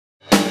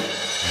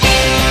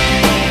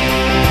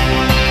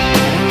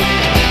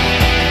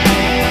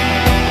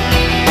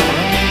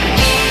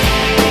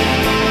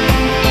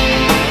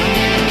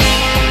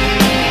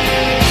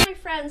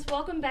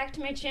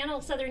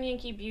channel,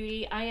 Southernyankee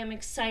Beauty. I am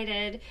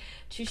excited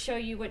to show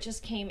you what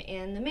just came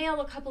in the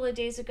mail a couple of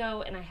days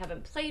ago, and I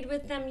haven't played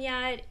with them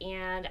yet,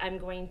 and I'm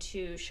going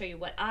to show you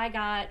what I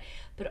got,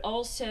 but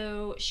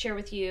also share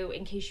with you,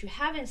 in case you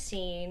haven't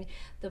seen,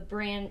 the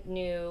brand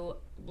new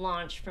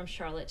launch from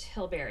Charlotte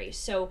Tilbury.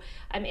 So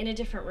I'm in a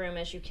different room,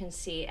 as you can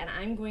see, and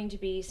I'm going to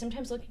be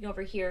sometimes looking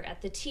over here at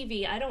the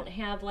TV. I don't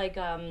have like,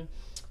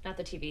 not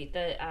the TV,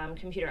 the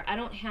computer. I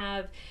don't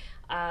have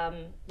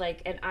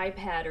like an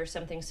iPad or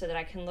something so that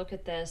I can look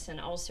at this and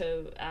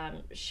also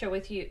share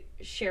with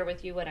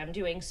you what I'm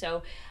doing.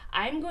 So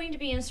I'm going to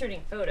be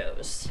inserting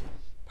photos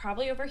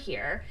probably over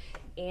here,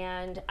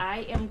 and I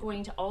am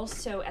going to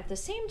also at the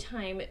same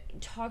time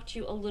talk to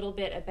you a little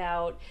bit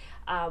about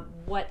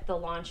what the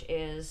launch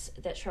is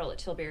that Charlotte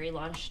Tilbury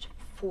launched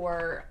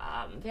for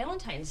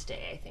Valentine's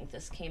Day. I think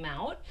this came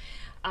out.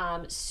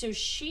 So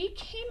she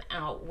came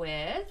out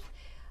with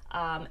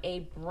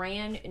a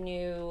brand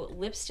new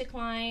lipstick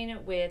line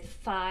with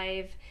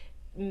 5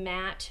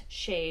 matte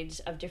shades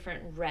of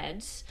different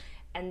reds,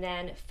 and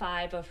then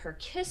 5 of her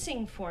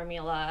kissing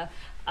formula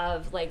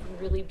of like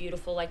really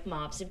beautiful like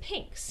mauves and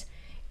pinks.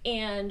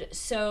 And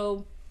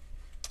so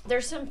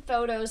there's some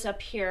photos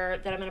up here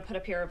that I'm going to put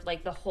up here of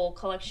like the whole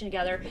collection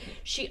together.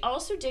 She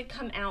also did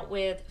come out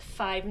with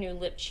 5 new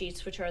lip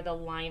cheats, which are the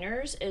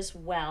liners as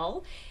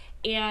well.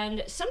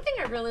 And something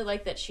I really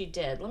like that she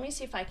did, let me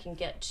see if I can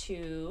get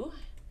to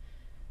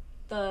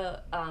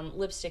the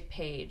lipstick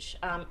page.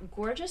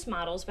 Gorgeous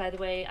models, by the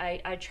way.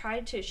 I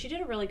tried to, she did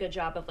a really good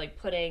job of like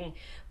putting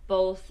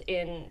both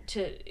in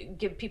to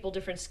give people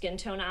different skin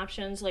tone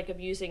options, like of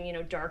using, you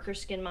know, darker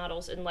skin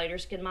models and lighter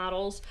skin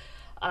models.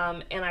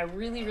 And I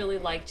really, really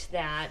liked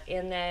that.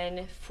 And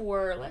then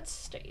for,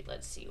 let's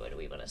see, what do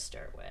we want to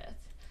start with?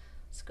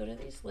 Let's go to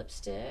these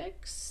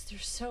lipsticks. They're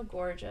so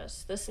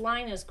gorgeous. This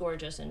line is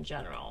gorgeous in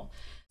general.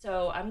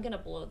 So I'm gonna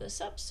blow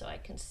this up so I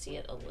can see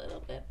it a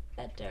little bit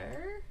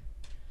better.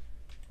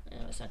 No,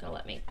 it's not gonna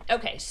let me.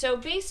 Okay, so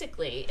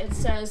basically it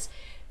says,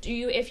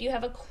 if you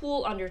have a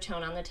cool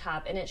undertone on the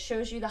top, and it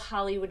shows you the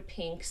Hollywood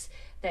pinks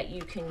that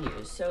you can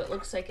use. So it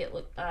looks like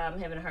I'm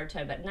having a hard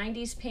time, but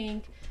 90s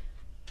pink,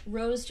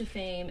 Rose to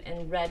Fame,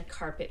 and Red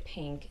Carpet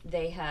Pink,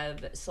 they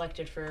have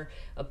selected for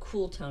a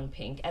cool tone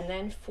pink. And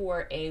then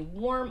for a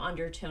warm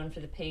undertone for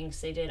the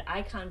pinks, they did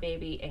Icon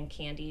Baby and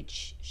Candy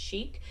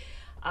Chic.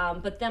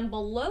 But then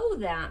below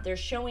that, they're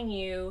showing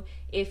you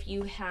if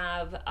you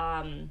have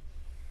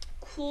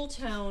cool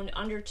tone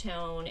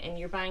undertone and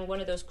you're buying one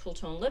of those cool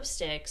tone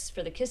lipsticks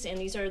for the kiss, and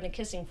these are in the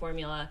kissing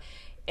formula,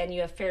 and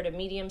you have fair to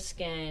medium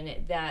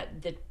skin, that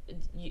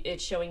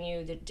it's showing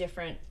you the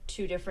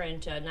two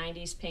different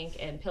 90s pink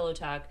and Pillow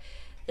Talk,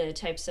 the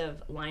types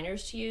of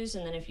liners to use.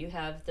 And then if you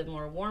have the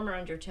more warmer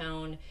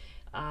undertone,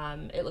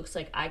 it looks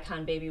like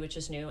Icon Baby, which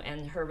is new,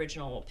 and her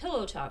original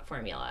Pillow Talk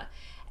formula.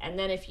 And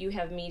then if you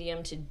have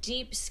medium to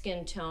deep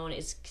skin tone,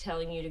 it's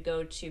telling you to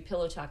go to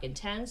Pillow Talk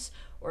Intense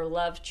or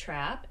Love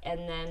Trap.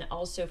 And then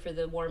also for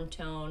the warm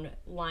tone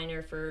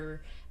liner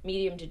for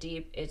medium to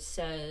deep, it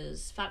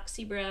says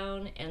Foxy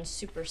Brown and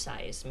Super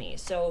Size Me.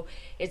 So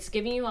it's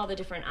giving you all the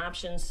different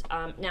options.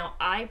 Now,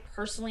 I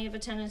personally have a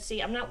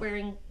tendency, I'm not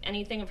wearing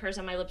anything of hers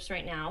on my lips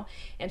right now.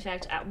 In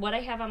fact, what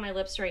I have on my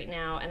lips right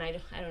now, and I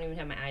don't even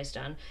have my eyes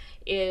done,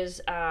 is,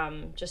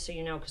 just so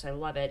you know, because I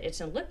love it, it's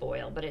in lip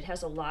oil, but it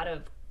has a lot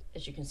of,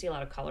 as you can see, a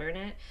lot of color in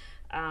it.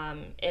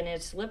 And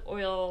it's lip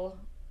oil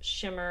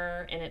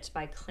shimmer, and it's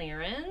by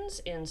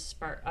Clarins in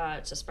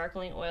it's a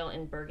sparkling oil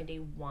in burgundy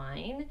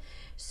wine.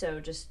 So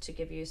just to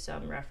give you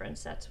some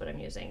reference, that's what I'm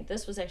using.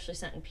 This was actually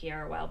sent in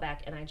PR a while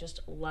back, and I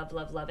just love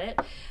it.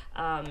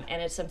 And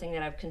it's something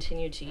that I've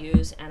continued to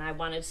use, and I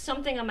wanted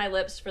something on my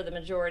lips for the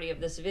majority of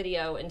this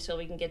video until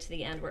we can get to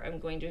the end where I'm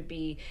going to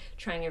be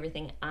trying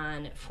everything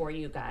on for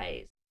you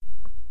guys.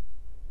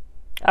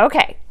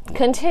 Okay,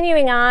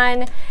 continuing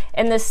on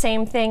in the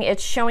same thing,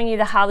 it's showing you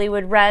the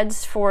Hollywood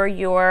reds for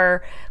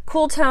your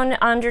cool tone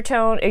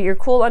undertone, or your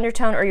cool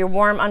undertone or your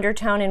warm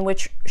undertone, in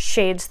which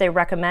shades they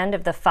recommend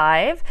of the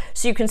 5.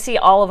 So you can see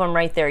all of them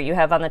right there. You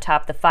have on the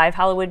top the 5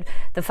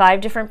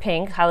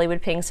 different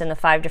Hollywood pinks, and the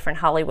 5 different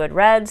Hollywood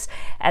reds.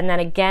 And then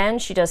again,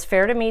 she does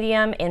fair to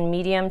medium and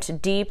medium to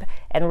deep,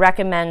 and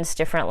recommends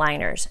different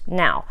liners.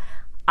 Now,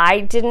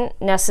 I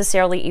didn't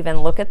necessarily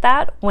even look at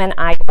that when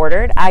I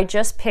ordered. I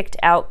just picked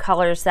out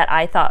colors that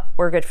I thought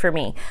were good for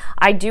me.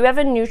 I do have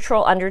a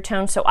neutral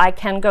undertone, so I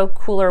can go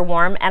cool or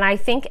warm, and I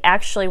think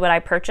actually what I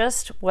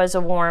purchased was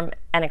a warm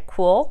and a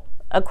cool,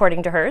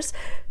 according to hers.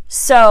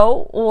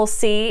 So we'll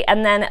see.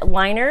 And then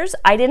liners,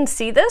 I didn't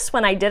see this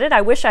when I did it.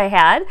 I wish I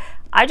had.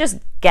 I just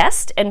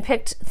guessed and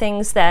picked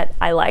things that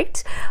I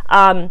liked.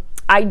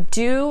 I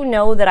do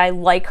know that I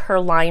like her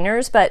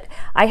liners, but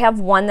I have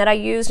one that I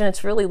used, and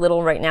it's really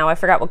little right now. I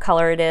forgot what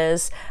color it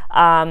is.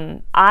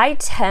 I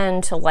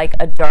tend to like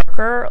a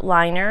darker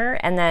liner,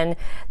 and then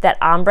that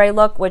ombre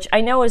look, which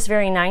I know is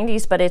very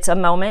 90s, but it's a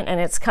moment, and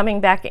it's coming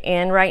back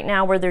in right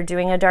now where they're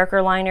doing a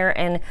darker liner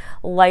and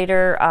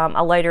lighter,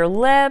 a lighter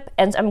lip.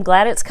 And I'm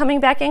glad it's coming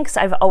back in, because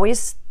I've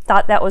always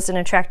thought that was an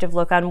attractive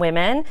look on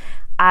women.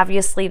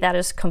 obviously that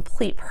is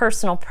complete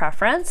personal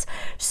preference.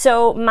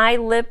 So my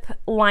lip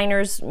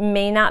liners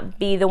may not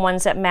be the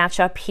ones that match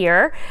up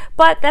here,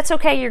 but that's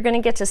okay. You're going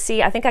to get to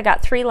see, I think I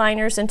got 3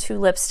 liners and 2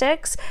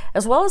 lipsticks,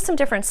 as well as some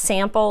different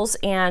samples,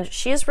 and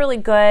she is really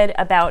good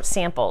about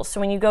samples. So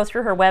when you go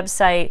through her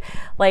website,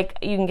 like,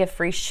 you can get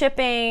free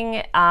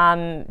shipping.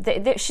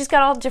 She's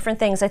got all different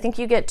things. I think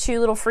you get 2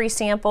 little free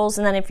samples,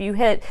 and then if you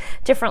hit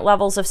different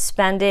levels of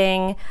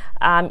spending,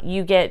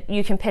 you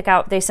can pick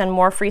out, they send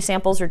more free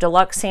samples or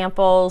deluxe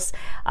samples.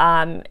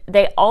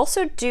 They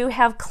also do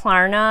have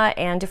Klarna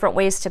and different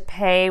ways to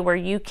pay where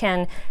you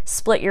can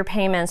split your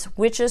payments,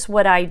 which is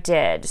what I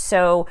did.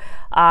 So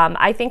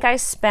I think I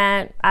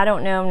spent, I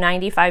don't know,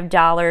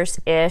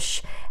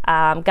 $95-ish.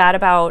 Got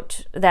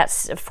about,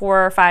 that's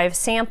 4 or 5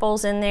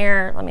 samples in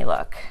there. Let me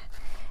look.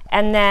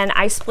 And then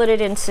I split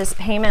it into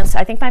payments.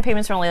 I think my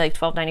payments were only like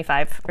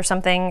 $12.95 or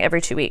something every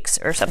 2 weeks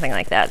or something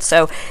like that.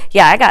 So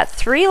yeah, I got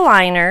 3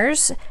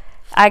 liners,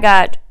 I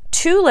got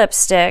 2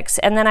 lipsticks,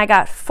 and then I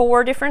got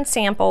 4 different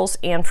samples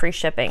and free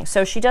shipping.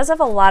 So she does have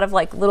a lot of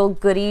like little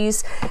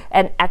goodies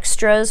and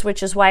extras,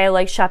 which is why I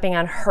like shopping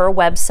on her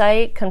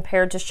website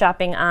compared to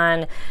shopping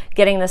on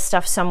getting this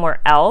stuff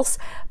somewhere else.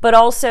 But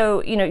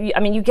also, you know, I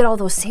mean, you get all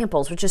those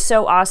samples, which is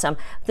so awesome.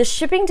 The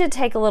shipping did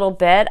take a little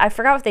bit. I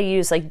forgot what they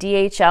use, like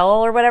DHL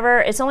or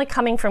whatever. It's only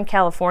coming from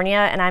California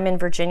and I'm in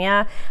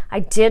Virginia. I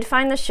did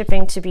find the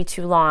shipping to be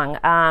too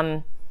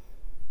long.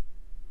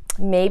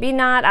 Maybe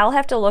not. I'll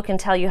have to look and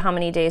tell you how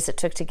many days it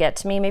took to get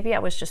to me. Maybe I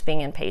was just being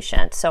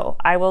impatient. So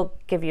I will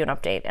give you an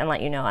update and let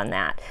you know on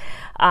that.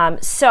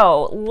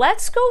 So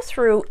let's go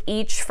through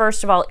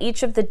first of all,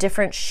 each of the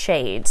different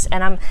shades.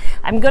 And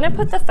I'm going to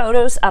put the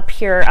photos up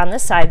here on the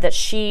side that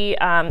she's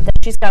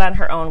got on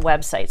her own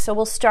website. So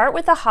we'll start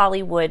with the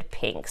Hollywood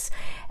pinks.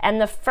 And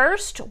the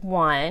first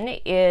one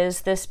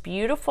is this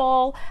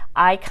beautiful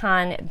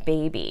Icon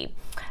Baby.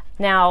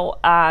 Now,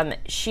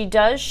 she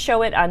does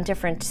show it on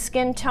different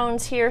skin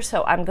tones here,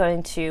 so I'm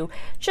going to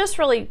just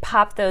really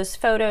pop those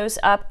photos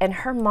up, and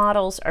her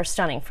models are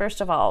stunning. First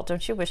of all,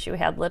 don't you wish you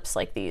had lips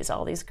like these,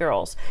 all these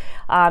girls?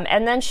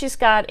 And then she's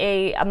got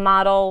a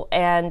model,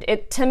 and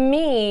it, to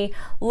me,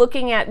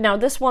 looking at, now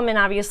this woman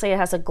obviously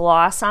has a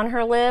gloss on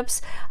her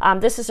lips.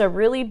 This is a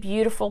really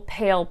beautiful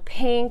pale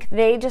pink.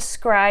 They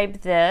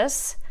describe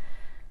this.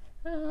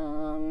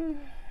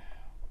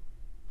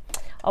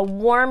 A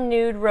warm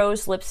nude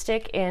rose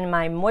lipstick in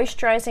my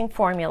moisturizing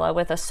formula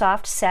with a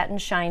soft satin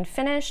shine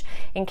finish,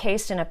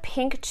 encased in a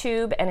pink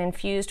tube and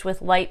infused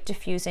with light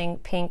diffusing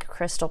pink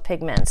crystal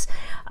pigments.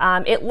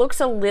 It looks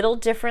a little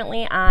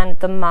differently on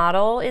the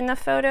model in the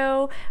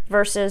photo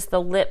versus the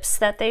lips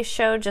that they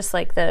showed, just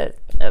like the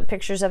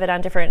pictures of it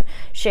on different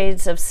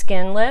shades of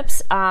skin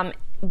lips.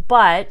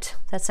 But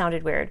that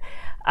sounded weird.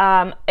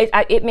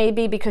 It may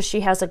be because she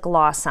has a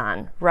gloss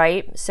on,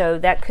 right? So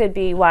that could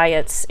be why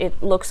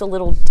it looks a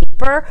little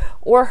deeper,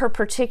 or her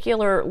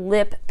particular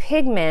lip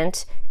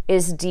pigment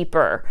is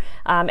deeper.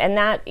 And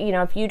that, you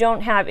know,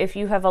 if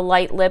you have a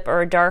light lip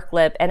or a dark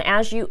lip, and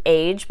as you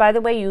age, by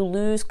the way, you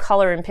lose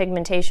color and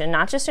pigmentation,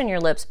 not just in your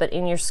lips, but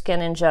in your skin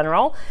in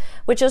general,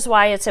 which is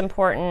why it's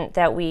important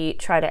that we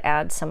try to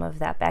add some of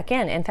that back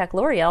in. In fact,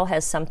 L'Oreal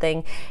has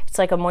something, it's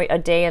like a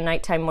day and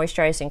nighttime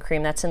moisturizing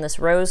cream that's in this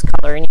rose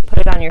color, and you put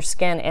it on your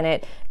skin and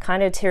it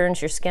kind of turns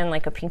your skin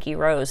like a pinky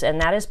rose, and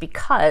that is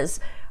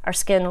because our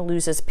skin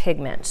loses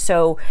pigment.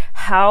 So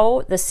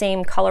how the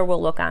same color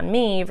will look on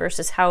me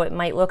versus how it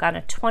might look on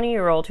a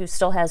 20-year-old who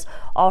still has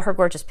all her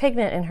gorgeous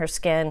pigment in her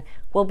skin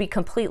will be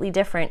completely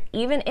different,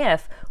 even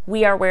if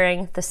we are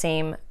wearing the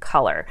same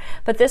color.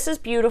 But this is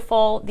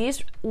beautiful.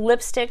 These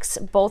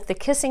lipsticks, both the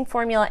kissing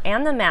formula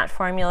and the matte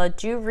formula,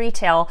 do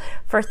retail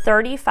for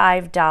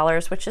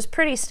 $35, which is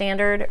pretty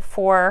standard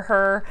for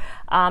her.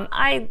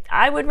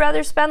 I would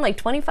rather spend like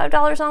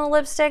 $25 on a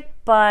lipstick,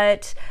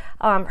 but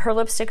her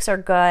lipsticks are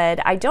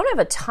good. I don't have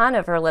a ton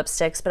of her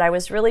lipsticks, but I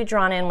was really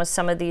drawn in with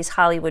some of these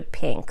Hollywood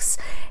pinks.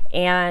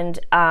 And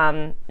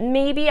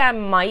maybe I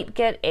might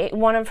get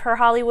one of her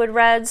Hollywood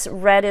reds.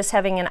 Red is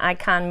having an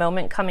icon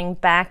moment coming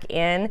back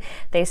in.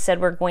 They said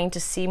we're going to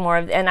see more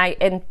of,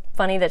 and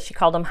funny that she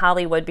called them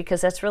Hollywood,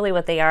 because that's really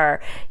what they are.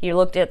 You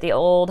looked at the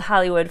old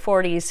Hollywood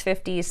 40s,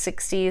 50s,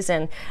 60s,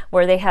 and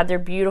where they had their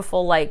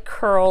beautiful like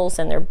curls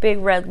and their big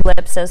red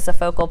lips as the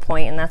focal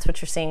point, and that's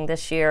what you're seeing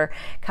this year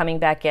coming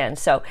back in.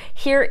 So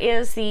here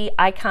is the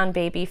Icon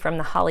Baby from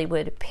the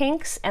Hollywood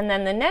pinks, and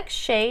then the next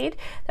shade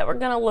that we're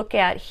going to look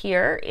at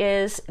here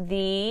is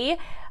the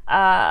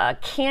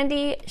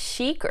Candy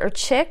Chic or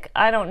Chic,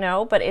 I don't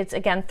know, but it's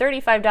again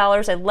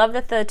 $35. I love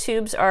that the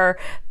tubes are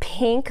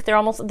pink. They're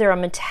a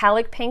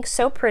metallic pink,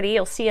 so pretty.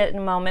 You'll see it in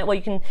a moment. Well,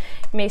 you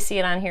may see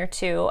it on here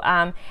too.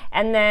 And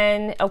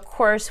then of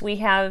course we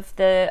have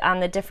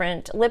the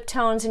different lip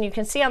tones, and you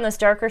can see on this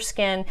darker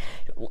skin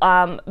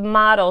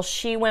model,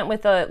 she went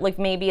with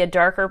maybe a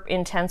darker,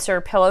 intenser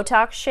Pillow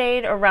Talk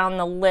shade around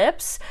the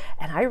lips,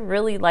 and I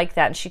really like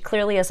that. And she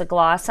clearly has a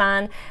gloss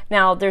on.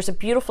 Now there's a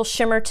beautiful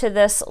shimmer to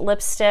this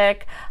lipstick.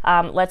 lipstick.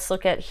 Let's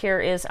look at, here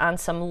is on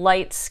some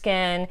light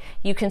skin.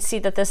 You can see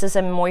that this is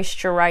a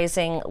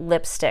moisturizing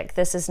lipstick.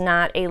 This is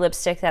not a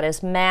lipstick that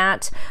is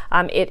matte.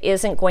 It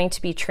isn't going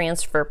to be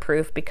transfer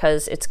proof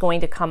because it's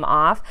going to come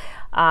off.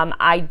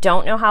 I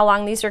don't know how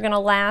long these are going to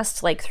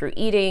last, like through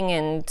eating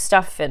and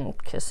stuff and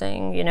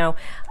kissing, you know,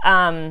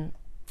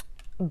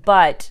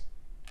 but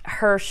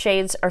her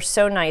shades are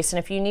so nice. And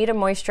if you need a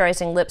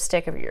moisturizing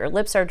lipstick, if your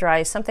lips are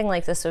dry, something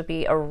like this would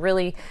be a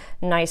really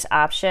nice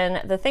option.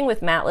 The thing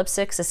with matte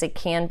lipsticks is it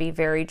can be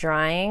very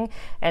drying.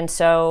 And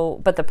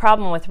so, but the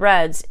problem with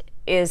reds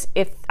is,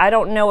 if I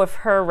don't know if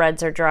her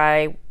reds are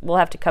dry, we'll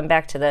have to come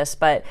back to this,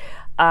 but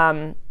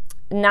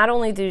not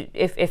only do,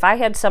 if I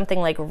had something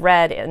like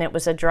red and it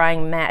was a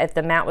drying matte, if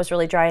the matte was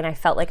really dry and I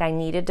felt like I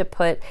needed to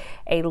put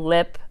a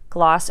lip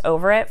gloss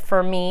over it,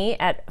 for me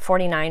at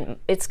 49,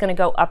 it's going to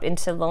go up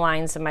into the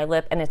lines of my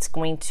lip and it's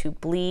going to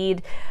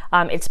bleed.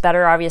 It's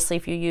better obviously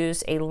if you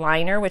use a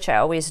liner, which I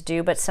always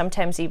do, but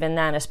sometimes even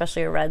then,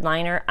 especially a red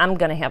liner, I'm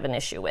going to have an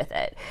issue with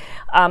it.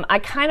 I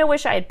kind of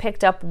wish I had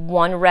picked up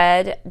one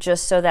red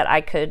just so that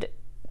I could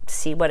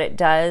see what it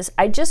does.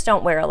 I just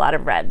don't wear a lot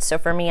of red, so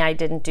for me, I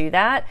didn't do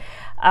that.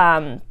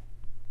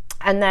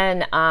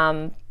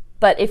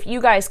 But if you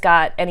guys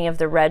got any of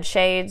the red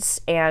shades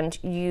and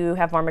you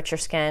have more mature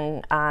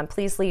skin,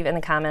 please leave in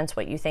the comments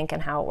what you think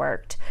and how it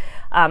worked.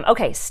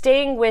 Okay,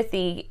 staying with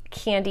the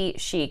Candy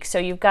Chic. So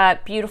you've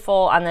got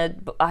beautiful on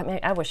the, I mean,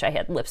 I wish I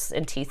had lips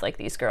and teeth like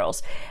these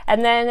girls.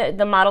 And then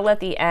the model at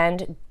the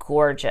end,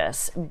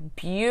 gorgeous.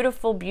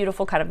 Beautiful,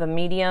 beautiful, kind of a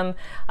medium,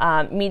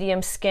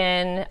 medium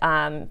skin.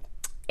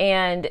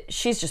 And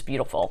she's just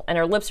beautiful, and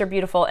her lips are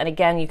beautiful. And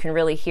again, you can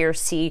really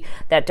see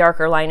that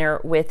darker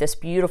liner with this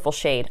beautiful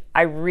shade.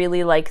 I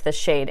really like the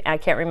shade. I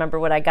can't remember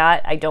what I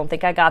got. I don't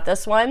think I got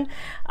this one.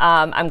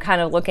 I'm kind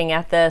of looking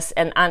at this,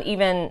 and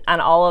even on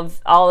all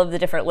of the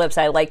different lips,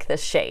 I like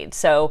this shade.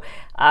 So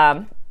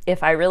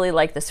if I really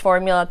like this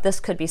formula, this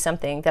could be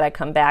something that I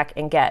come back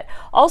and get.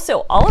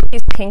 Also, all of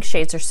these pink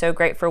shades are so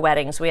great for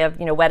weddings. We have,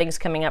 you know, weddings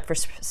coming up for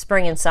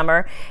spring and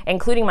summer,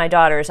 including my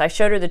daughter's. I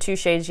showed her the 2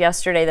 shades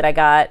yesterday that I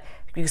got,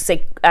 because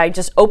I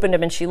just opened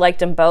them and she liked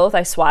them both.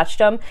 I swatched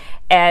them,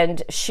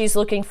 and she's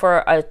looking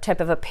for a type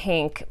of a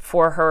pink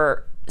for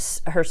her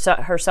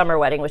summer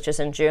wedding, which is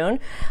in June,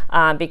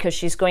 because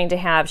she's going to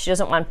have, she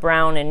doesn't want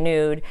brown and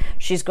nude.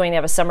 She's going to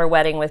have a summer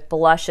wedding with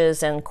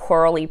blushes and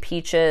corally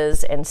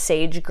peaches and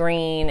sage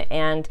green,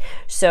 and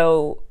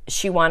so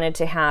she wanted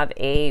to have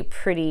a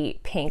pretty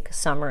pink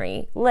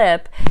summery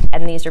lip,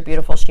 and these are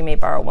beautiful. She may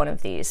borrow one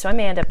of these, so I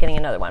may end up getting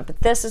another one, but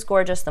this is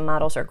gorgeous. The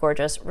models are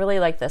gorgeous. Really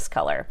like this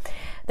color.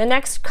 The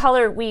next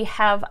color we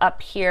have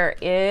up here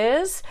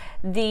is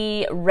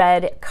the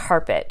Red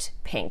Carpet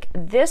Pink.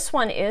 This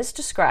one is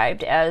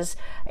described as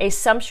a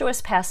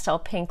sumptuous pastel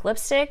pink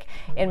lipstick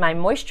in my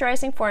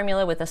moisturizing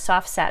formula with a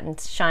soft satin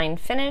shine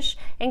finish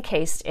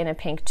encased in a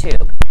pink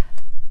tube.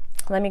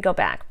 Let me go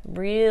back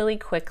really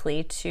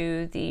quickly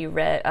to the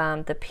red,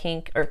 the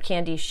pink or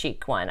Candy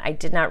Chic one. I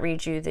did not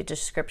read you the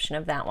description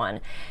of that one.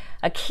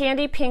 A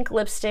candy pink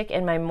lipstick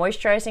in my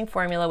moisturizing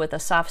formula with a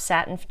soft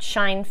satin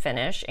shine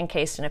finish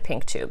encased in a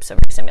pink tube. So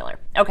very similar.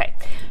 Okay,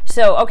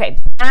 so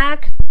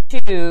back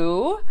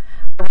to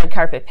Red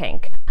Carpet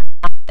Pink.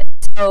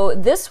 So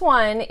this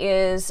one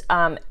is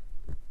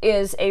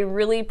a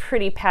really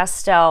pretty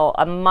pastel,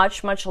 a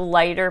much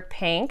lighter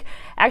pink,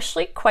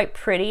 actually quite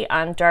pretty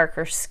on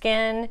darker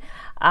skin.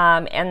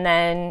 And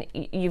then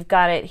you've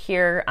got it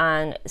here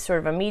on sort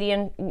of a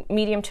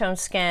medium tone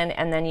skin,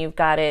 and then you've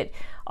got it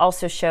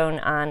also shown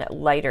on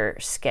lighter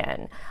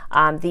skin.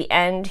 The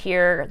end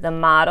here, the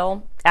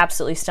model,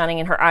 absolutely stunning,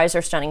 and her eyes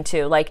are stunning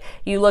too. Like,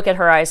 you look at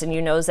her eyes and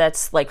you know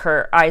that's like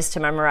her eyes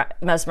to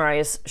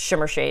mesmerize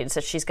shimmer shades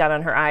that she's got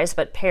on her eyes,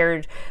 but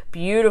paired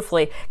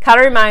beautifully. Kind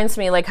of reminds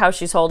me like how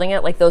she's holding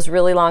it, like those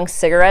really long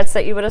cigarettes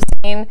that you would have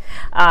seen,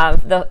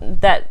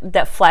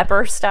 that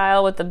flapper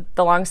style with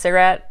the long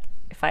cigarette.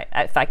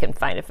 If I can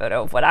find a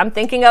photo of what I'm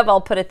thinking of,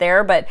 I'll put it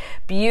there, but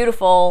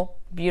beautiful,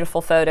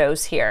 beautiful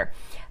photos here.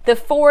 The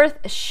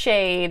fourth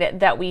shade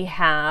that we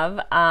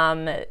have,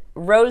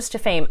 Rose to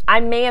Fame.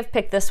 I may have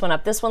picked this one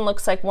up. This one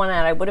looks like one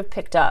that I would have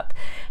picked up.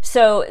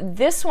 So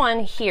this one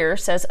here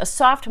says a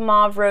soft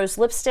mauve rose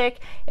lipstick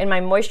in my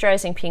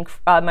moisturizing pink,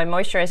 my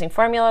moisturizing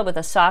formula with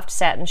a soft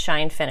satin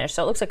shine finish.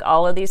 So it looks like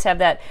all of these have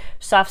that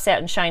soft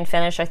satin shine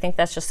finish. I think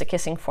that's just a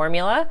kissing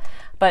formula,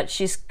 but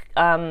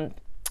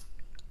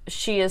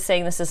she is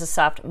saying this is a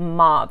soft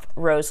mauve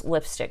rose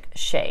lipstick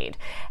shade.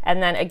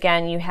 And then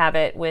again, you have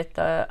it with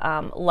the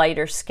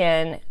lighter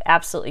skin,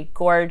 absolutely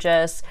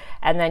gorgeous.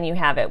 And then you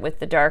have it with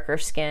the darker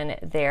skin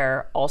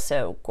there,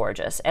 also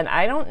gorgeous. And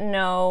I don't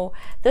know,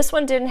 this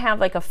one didn't have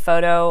like a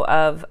photo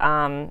of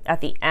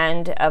at the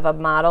end of a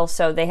model,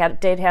 so they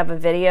did have a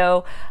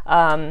video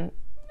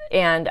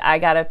and I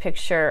got a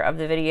picture of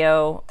the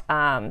video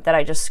that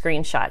I just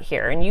screenshot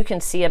here, and you can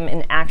see them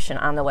in action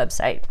on the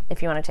website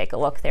if you want to take a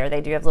look there.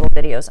 They do have little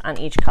videos on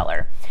each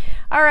color.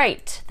 All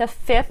right, the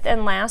fifth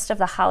and last of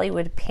the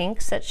Hollywood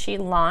pinks that she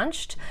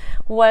launched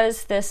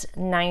was this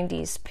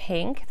 90s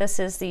pink. This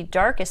is the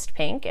darkest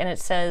pink, and it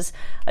says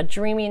a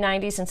dreamy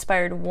 90s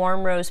inspired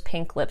warm rose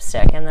pink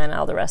lipstick, and then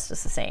all the rest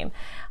is the same.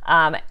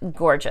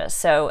 Gorgeous.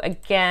 So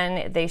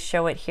again, they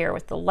show it here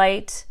with the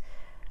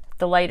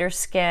lighter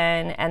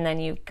skin, and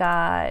then you've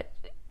got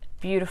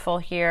beautiful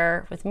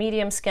here with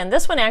medium skin.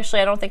 This one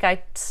actually, I don't think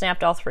I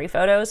snapped all 3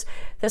 photos.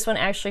 This one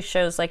actually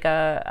shows like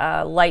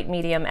a light,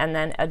 medium, and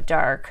then a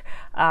dark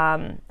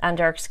on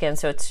dark skin.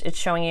 So it's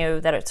showing you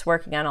that it's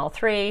working on all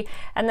 3.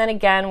 And then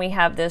again, we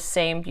have this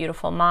same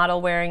beautiful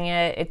model wearing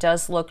it. It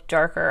does look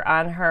darker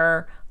on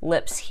her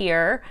lips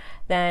here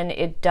than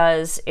it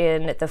does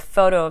in the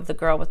photo of the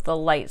girl with the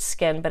light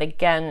skin. But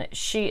again,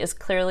 she is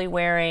clearly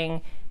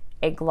wearing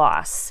a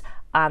gloss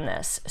on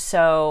this.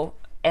 So,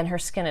 and her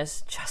skin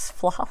is just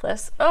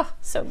flawless. Oh,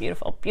 so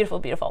beautiful, beautiful,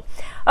 beautiful.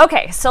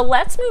 Okay, so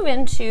let's move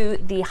into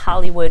the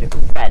Hollywood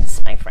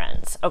reds, my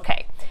friends.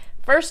 Okay,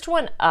 first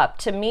one up,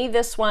 to me,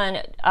 this one,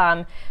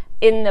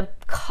 in the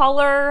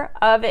color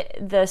of it,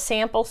 the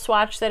sample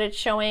swatch that it's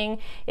showing,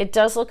 it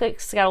does look like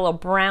it's got a little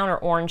brown or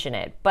orange in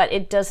it, but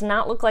it does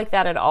not look like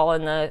that at all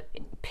in the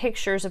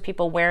pictures of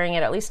people wearing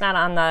it, at least not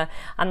on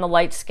the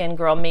light skinned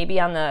girl, maybe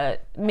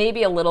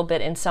a little bit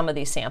in some of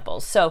these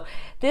samples. So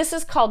this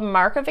is called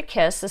Mark of a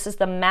Kiss. This is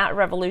the Matte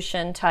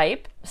Revolution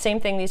type. Same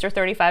thing, these are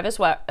 35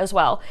 as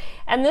well.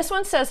 And this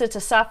one says it's a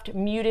soft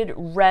muted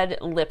red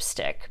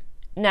lipstick.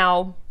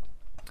 Now,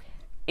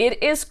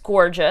 it is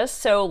gorgeous.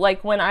 So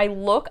like when I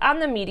look on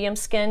the medium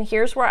skin,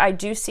 here's where I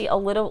do see a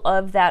little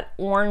of that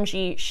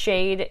orangey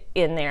shade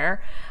in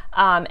there.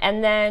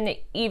 And then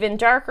even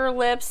darker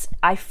lips,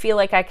 I feel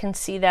like I can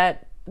see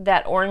that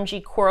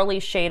orangey corally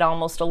shade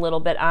almost a little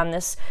bit on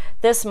this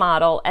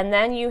model. And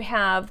then you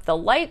have the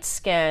light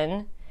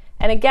skin,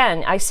 and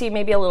again, I see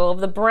maybe a little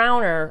of the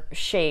browner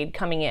shade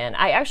coming in.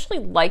 I actually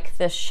like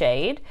this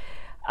shade.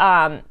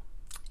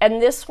 And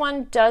this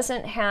one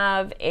doesn't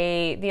have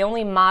the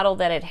only model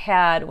that it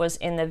had was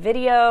in the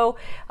video,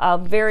 a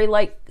very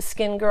light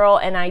skin girl,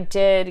 and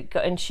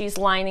and she's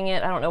lining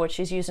it. I don't know what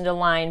she's using to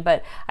line,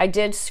 but I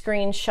did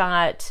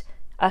screenshot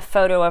a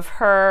photo of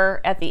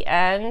her at the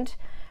end,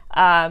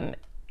 and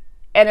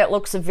it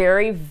looks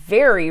very,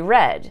 very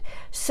red.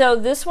 So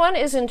this one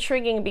is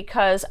intriguing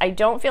because I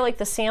don't feel like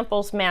the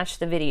samples match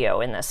the video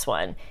in this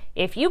one.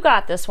 If you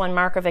got this one,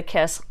 Mark of a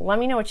Kiss, let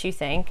me know what you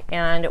think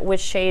and which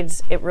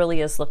shades it really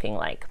is looking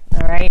like.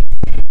 All right.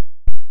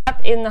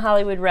 Up in the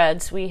Hollywood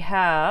reds, we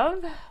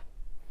have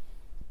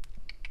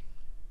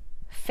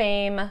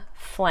Fame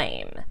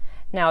Flame.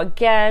 Now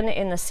again,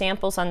 in the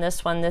samples on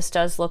this one, this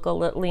does look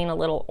lean a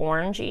little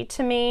orangey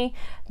to me.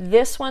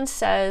 This one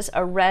says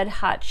a Red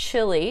Hot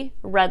Chili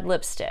red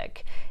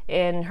lipstick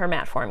in her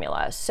matte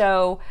formula.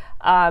 So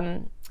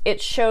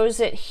it shows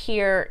it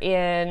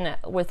here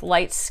with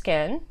light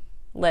skin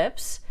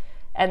lips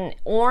and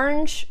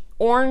oranger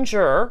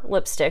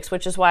lipsticks,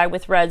 which is why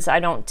with reds I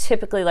don't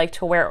typically like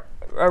to wear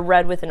a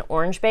red with an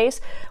orange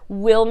base,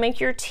 will make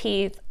your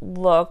teeth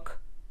look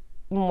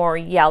more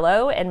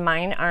yellow, and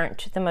mine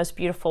aren't the most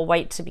beautiful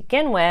white to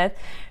begin with.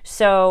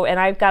 So, and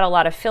I've got a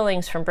lot of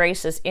fillings from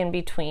braces in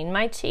between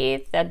my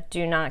teeth that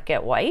do not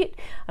get white,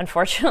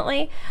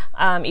 unfortunately,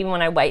 even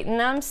when I whiten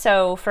them.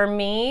 So for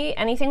me,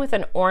 anything with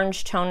an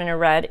orange tone and a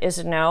red is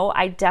a no.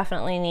 I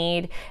definitely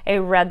need a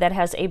red that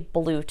has a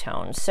blue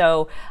tone.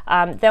 So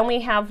then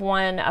we have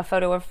a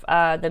photo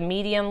of the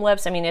medium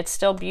lips. I mean, it's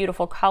still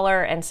beautiful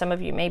color, and some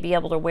of you may be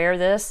able to wear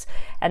this.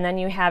 And then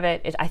you have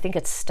I think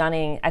it's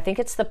stunning. I think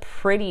it's the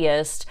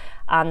prettiest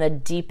on the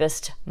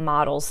deepest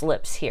model's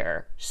lips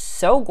here.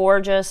 So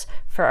gorgeous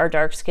for our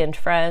dark-skinned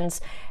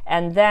friends.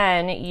 And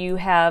then you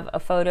have a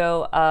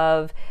photo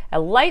of a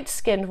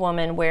light-skinned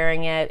woman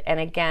wearing it,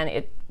 and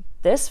again,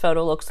 this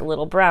photo looks a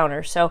little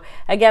browner. So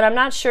again, I'm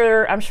not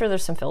sure, I'm sure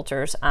there's some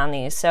filters on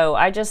these. So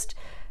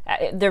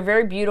they're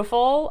very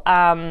beautiful.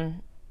 I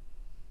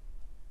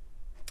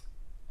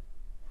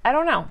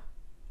don't know.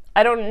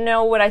 I don't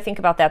know what I think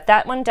about that.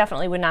 That one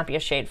definitely would not be a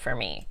shade for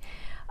me.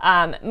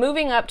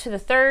 Moving up to the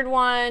third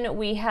one,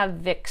 we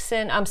have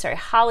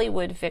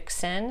Hollywood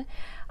Vixen.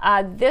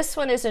 This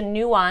one is a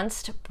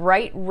nuanced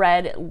bright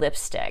red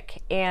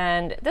lipstick,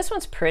 and this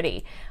one's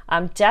pretty.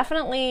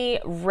 Definitely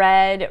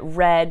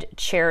red,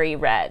 cherry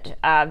red.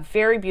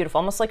 Very beautiful,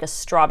 almost like a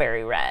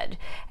strawberry red.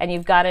 And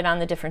you've got it on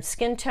the different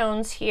skin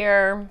tones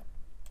here.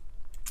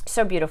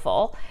 So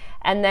beautiful.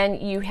 And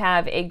then you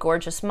have a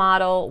gorgeous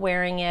model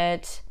wearing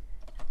it.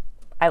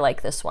 I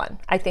like this one.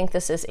 I think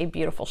this is a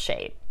beautiful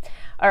shade.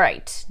 All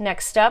right,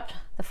 next up,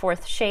 the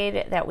fourth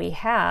shade that we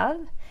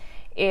have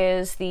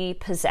is the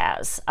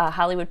Pizzazz,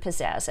 Hollywood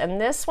Pizzazz.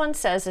 And this one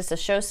says it's a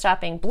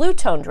show-stopping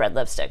blue-toned red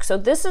lipstick. So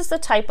this is the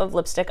type of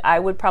lipstick I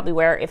would probably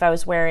wear if I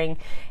was wearing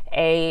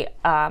a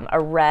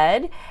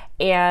red.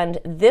 And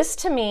this,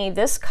 to me,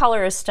 this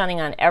color is stunning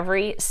on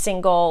every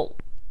single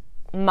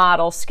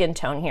model skin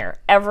tone here,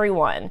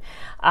 everyone.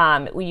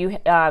 You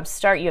have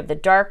the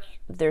dark,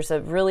 there's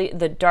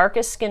the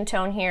darkest skin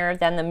tone here,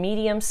 then the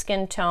medium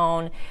skin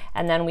tone,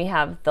 and then we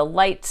have the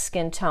light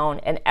skin tone,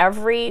 and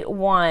every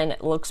one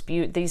looks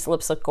beautiful. These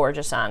lips look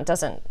gorgeous on.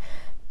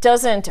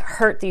 Doesn't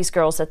hurt these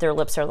girls that their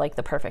lips are like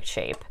the perfect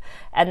shape.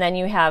 And then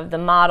you have the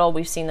model.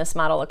 We've seen this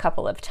model a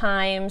couple of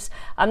times.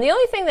 The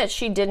only thing that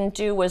she didn't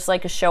do was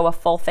like show a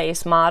full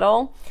face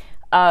model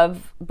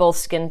of both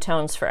skin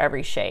tones for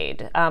every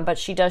shade, but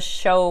she does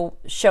show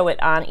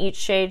it on each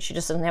shade. She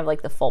just doesn't have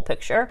like the full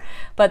picture,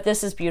 but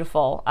this is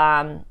beautiful.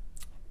 And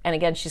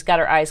again, she's got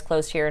her eyes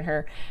closed here, and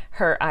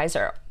her eyes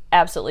are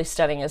absolutely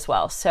stunning as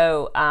well.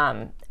 So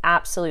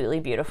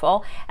absolutely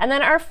beautiful. And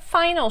then our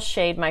final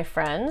shade, my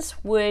friends,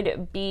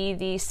 would be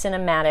the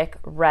Cinnamatic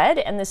Red,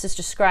 and this is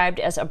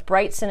described as a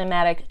bright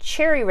cinematic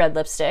cherry red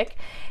lipstick.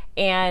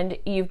 And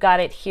you've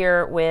got it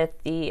here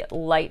with the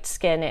light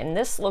skin, and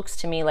this looks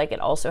to me like it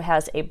also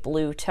has a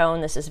blue tone.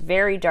 This is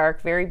very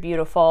dark, very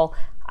beautiful.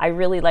 I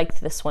really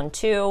liked this one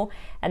too.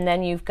 And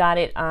then you've got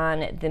it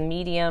on the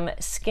medium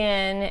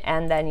skin,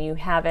 and then you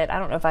have it, I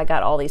don't know if I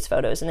got all these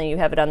photos, and then you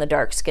have it on the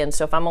dark skin.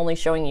 So if I'm only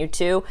showing you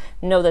two,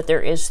 know that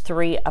there is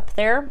 3 up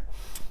there.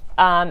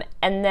 And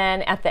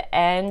then at the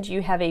end,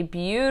 you have a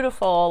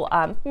beautiful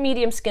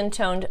medium skin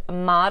toned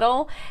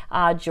model,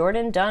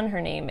 Jordan Dunn, her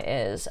name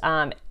is,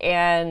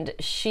 and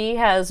she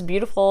has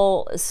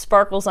beautiful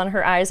sparkles on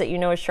her eyes that you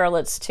know is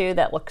Charlotte's too,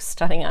 that looks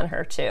stunning on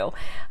her too.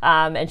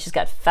 And she's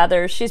got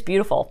feathers. She's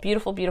beautiful,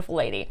 beautiful, beautiful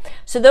lady.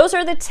 So those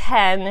are the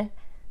 10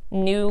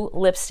 new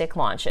lipstick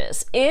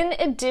launches. In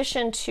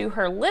addition to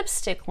her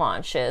lipstick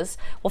launches,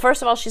 well,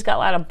 first of all, she's got a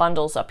lot of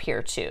bundles up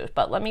here too,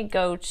 but let me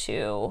go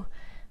to,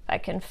 I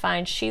can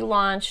find, she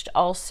launched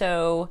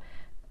also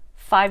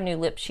 5 new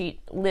lip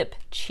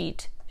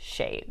cheat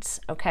shades.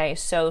 Okay,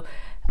 so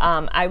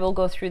I will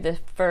go through the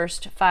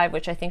first 5,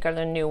 which I think are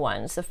the new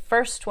ones. The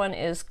first one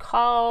is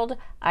called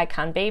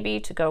Icon Baby,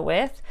 to go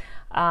with.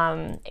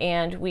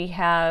 And we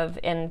have,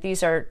 and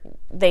these are,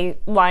 they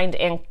lined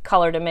and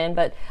colored them in,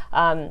 but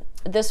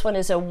this one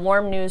is a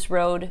Warm News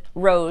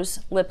Rose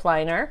lip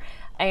liner.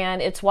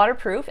 And it's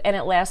waterproof, and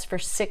it lasts for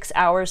 6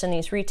 hours, and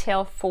these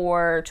retail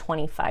for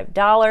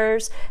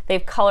 $25.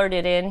 They've colored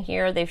it in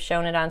here. They've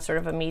shown it on sort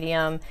of a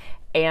medium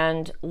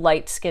and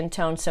light skin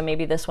tone, so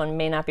maybe this one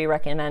may not be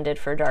recommended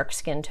for dark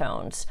skin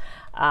tones.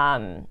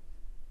 And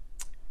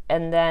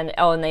then,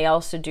 oh, and they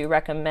also do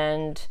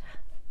recommend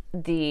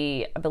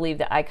I believe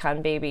the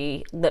Icon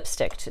Baby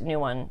lipstick, new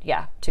one,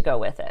 yeah, to go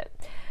with it.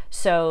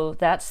 So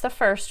that's the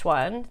first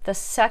one. The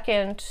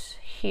second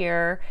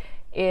here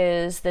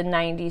is the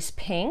 90s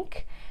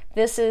Pink.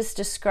 This is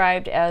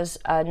described as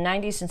a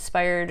 90s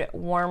inspired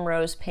warm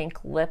rose pink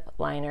lip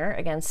liner,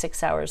 again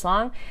 6 hours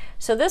long.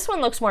 So this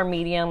one looks more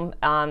medium,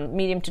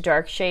 medium to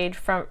dark shade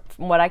from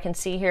what I can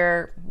see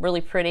here,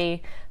 really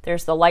pretty.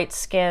 There's the light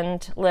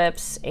skinned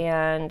lips,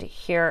 and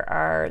here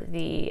are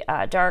the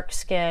dark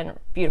skin,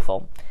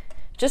 beautiful.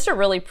 Just a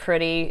really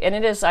pretty, and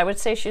it is, I would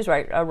say she's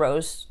right, a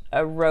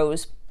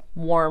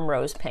warm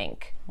rose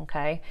pink,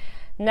 okay?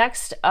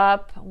 Next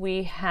up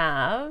we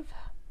have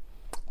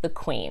the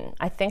Queen.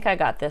 I think I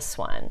got this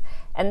one.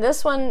 And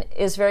this one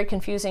is very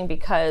confusing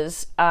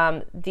because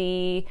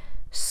the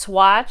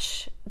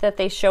swatch that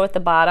they show at the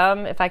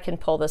bottom, if I can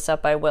pull this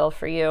up, I will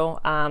for you,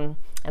 and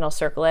I'll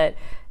circle it,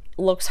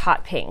 looks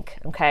hot pink,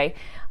 okay?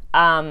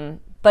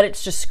 But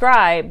it's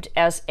described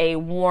as a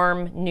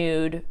warm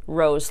nude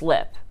rose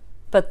lip.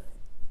 But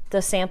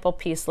the sample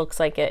piece looks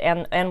like it,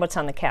 and what's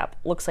on the cap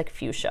looks like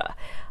fuchsia.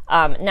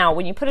 Now,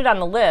 when you put it on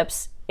the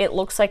lips, it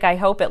looks like I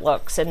hope it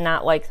looks, and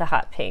not like the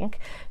hot pink.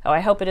 Oh, I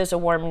hope it is a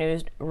warm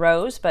nude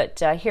rose,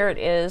 but here it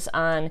is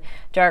on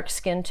dark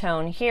skin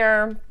tone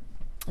here.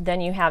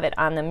 Then you have it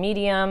on the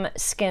medium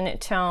skin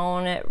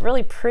tone.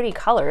 Really pretty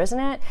color, isn't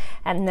it?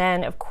 And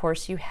then, of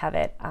course, you have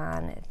it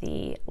on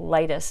the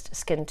lightest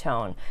skin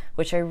tone,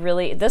 which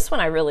this one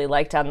I really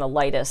liked on the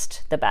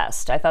lightest the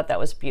best. I thought that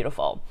was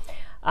beautiful.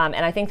 And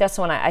I think that's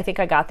the one, I think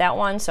I got that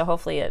one, so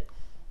hopefully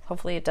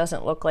it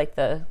doesn't look like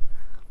the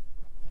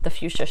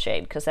fuchsia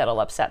shade, because that'll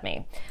upset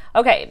me.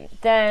 Okay,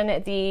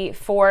 then the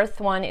fourth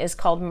one is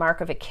called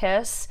Mark of a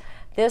Kiss.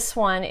 This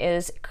one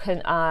is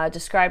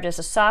described as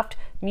a soft,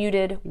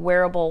 muted,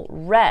 wearable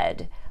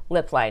red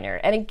lip liner.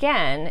 And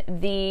again,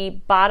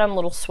 the bottom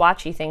little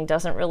swatchy thing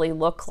doesn't really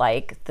look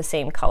like the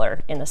same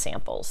color in the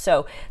samples.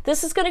 So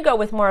this is going to go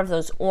with more of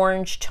those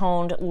orange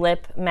toned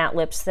matte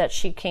lips that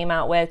she came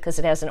out with, because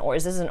it has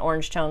this is an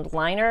orange toned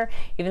liner,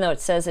 even though it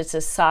says it's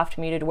a soft,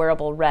 muted,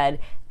 wearable red,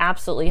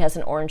 absolutely has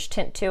an orange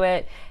tint to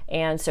it.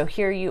 And so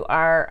here you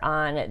are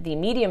on the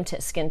medium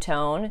skin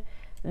tone,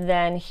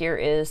 then here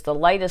is the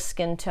lightest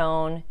skin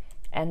tone,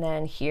 and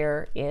then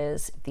here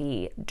is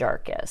the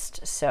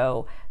darkest.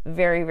 So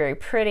very, very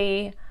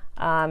pretty,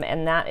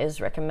 and that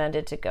is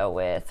recommended to go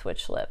with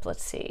which lip?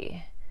 Let's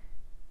see,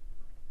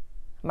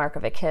 Mark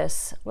of a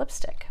Kiss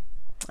lipstick.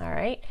 All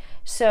right,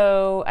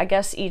 so I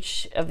guess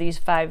each of these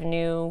 5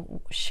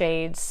 new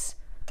shades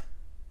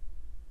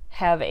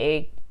have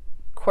a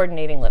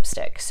coordinating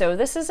lipstick. So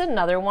this is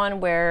another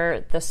one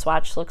where the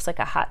swatch looks like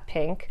a hot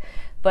pink,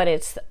 but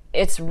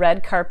it's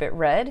red carpet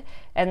red,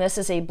 and this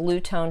is a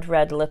blue toned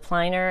red lip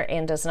liner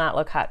and does not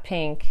look hot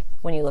pink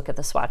when you look at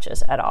the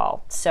swatches at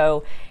all.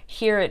 So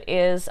here it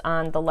is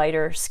on the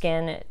lighter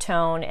skin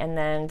tone, and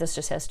then this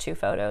just has 2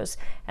 photos,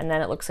 and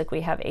then it looks like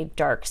we have a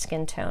dark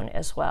skin tone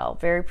as well.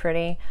 Very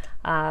pretty.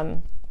 I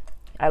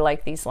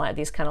like these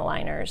kind of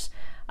liners.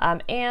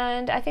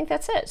 And I think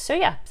that's it. So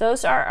yeah,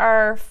 those are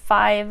our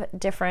 5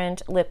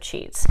 different lip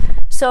cheats.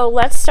 So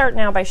let's start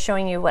now by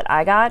showing you what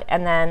I got,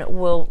 and then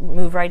we'll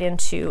move right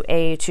into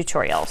a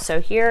tutorial.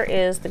 So here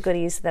is the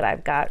goodies that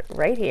I've got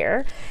right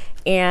here,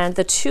 and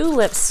the 2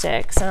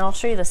 lipsticks, and I'll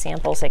show you the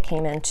samples that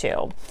came in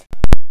too.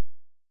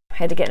 I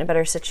had to get in a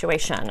better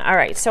situation. All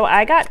right, so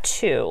I got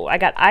 2. I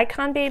got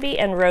Icon Baby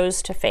and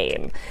Rose to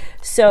Fame.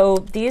 So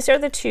these are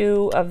the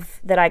 2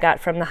 that I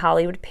got from the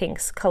Hollywood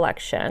Pinks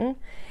collection.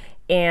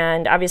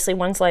 And obviously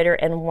one's lighter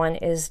and one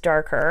is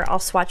darker. I'll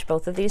swatch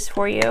both of these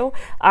for you.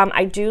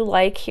 I do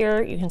like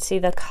here, you can see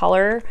the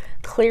color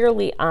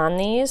clearly on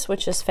these,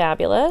 which is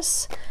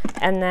fabulous.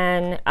 And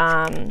then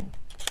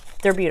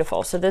they're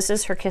beautiful. So this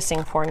is her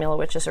Kissing formula,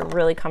 which is a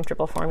really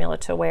comfortable formula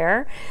to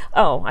wear.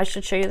 Oh, I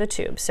should show you the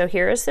tube. So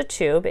here is the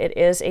tube. It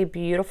is a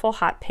beautiful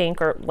hot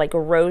pink, or like a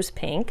rose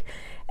pink.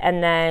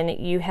 And then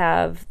you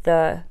have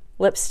the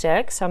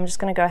lipstick. So I'm just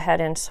going to go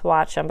ahead and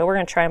swatch them, but we're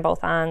going to try them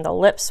both on the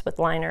lips with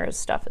liners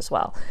stuff as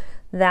well.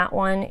 That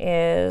one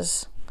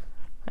is,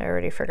 I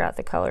already forgot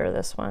the color of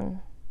this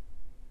one.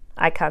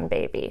 Icon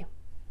Baby.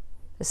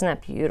 Isn't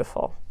that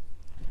beautiful?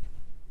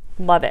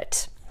 Love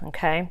it.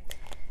 Okay.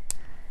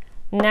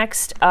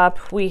 Next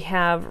up, we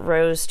have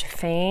Rose to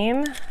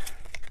Fame.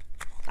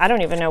 I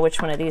don't even know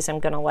which one of these I'm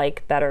going to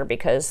like better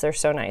because they're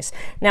so nice.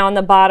 Now on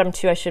the bottom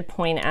too, I should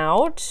point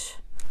out,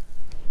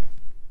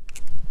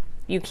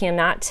 you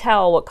cannot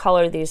tell what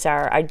color these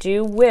are. I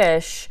do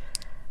wish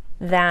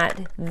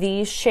that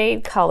these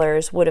shade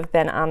colors would have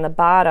been on the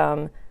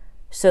bottom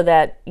so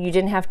that you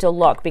didn't have to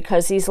look,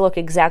 because these look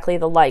exactly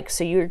alike.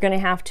 So you're going to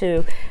have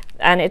to,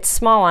 and it's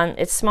small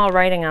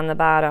writing on the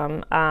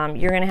bottom.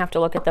 You're going to have to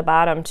look at the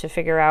bottom to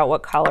figure out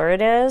what color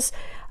it is.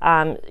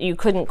 You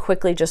couldn't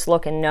quickly just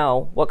look and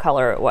know what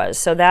color it was.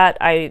 So that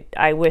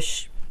I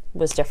wish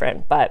was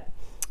different, but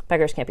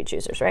beggars can't be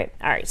choosers, right?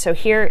 All right, so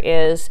here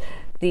is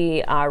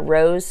the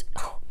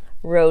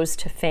Rose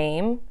to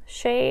Fame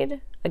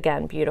shade.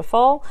 Again,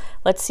 beautiful.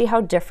 Let's see how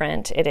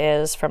different it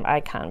is from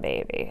Icon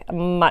Baby.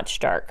 Much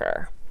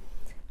darker,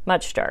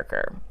 much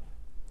darker.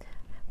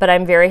 But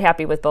I'm very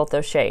happy with both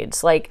those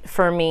shades. Like,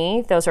 for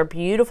me, those are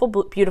beautiful,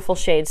 beautiful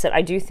shades that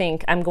I do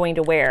think I'm going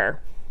to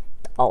wear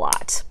a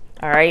lot.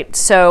 All right,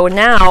 so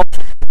now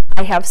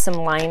I have some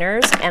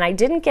liners, and I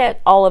didn't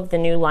get all of the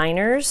new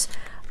liners.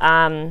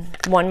 One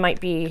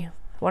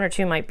or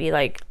two might be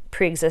like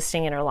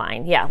pre-existing in her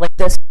line. Yeah, like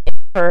this is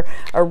her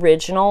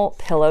original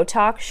Pillow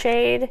Talk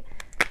shade.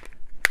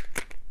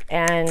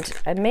 And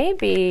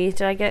maybe,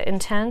 did I get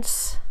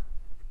Intense?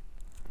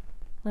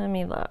 Let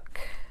me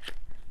look.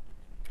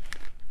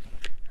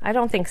 I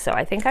don't think so.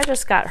 I think I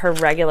just got her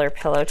regular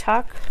Pillow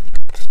Talk.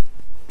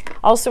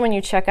 Also, when you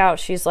check out,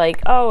 she's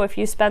like, oh, if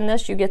you spend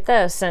this, you get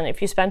this. And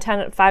if you spend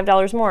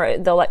 $5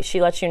 more,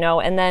 she lets you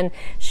know. And then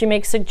she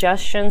makes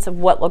suggestions of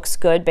what looks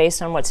good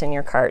based on what's in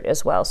your cart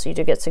as well. So you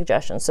do get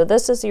suggestions. So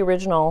this is the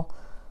original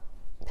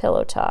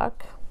Pillow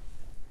Talk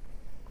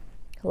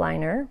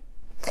liner.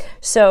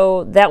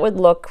 So that would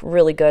look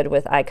really good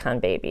with Icon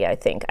Baby, I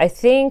think.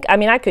 I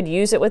mean, I could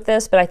use it with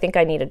this, but I think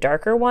I need a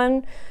darker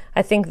one.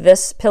 I think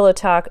this Pillow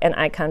Talk and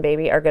Icon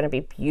Baby are going to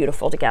be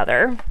beautiful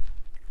together.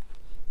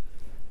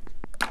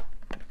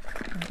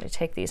 I'm going to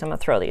take these, I'm going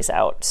to throw these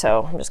out.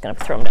 So I'm just going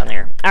to throw them down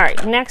there. All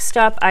right, next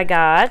up I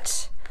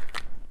got,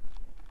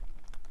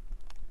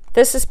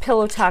 this is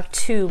Pillow Talk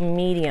 2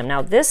 Medium.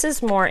 Now this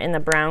is more in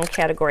the brown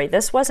category.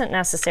 This wasn't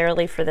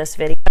necessarily for this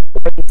video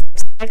or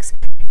these lipsticks.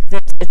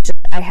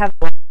 I have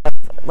a lot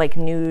of like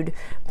nude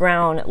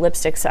brown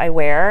lipsticks I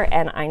wear,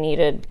 and I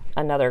needed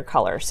another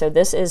color. So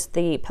this is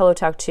the Pillow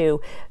Talk 2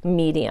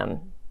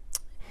 Medium.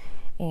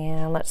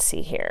 And let's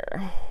see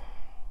here.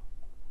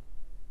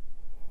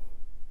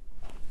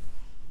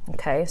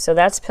 Okay, so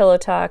that's Pillow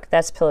Talk,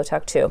 that's Pillow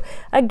Talk 2.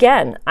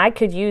 Again, I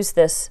could use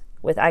this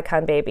with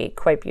Icon Baby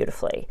quite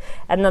beautifully.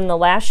 And then the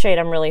last shade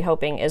I'm really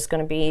hoping is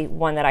going to be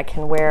one that I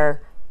can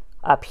wear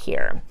up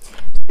here.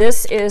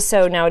 This is,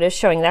 so now it is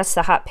showing, that's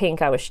the hot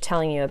pink I was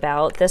telling you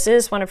about. This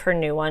is one of her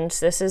new ones.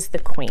 This is the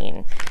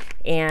Queen.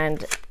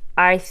 And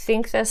I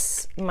think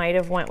this might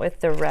have went with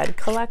the red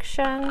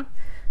collection.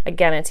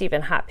 Again, it's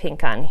even hot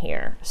pink on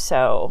here.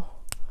 So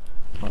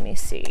let me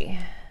see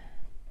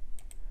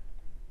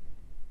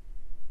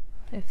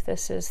if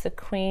this is the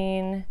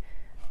Queen,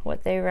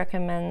 what they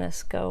recommend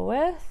this go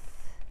with.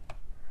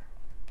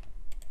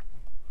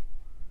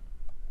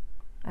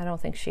 I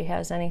don't think she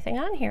has anything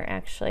on here,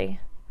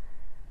 actually.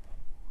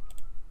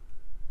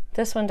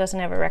 This one doesn't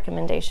have a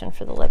recommendation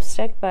for the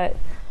lipstick, but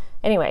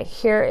anyway,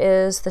 here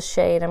is the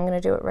shade. I'm going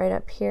to do it right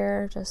up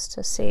here just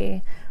to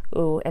see.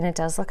 Ooh, and it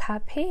does look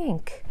hot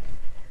pink.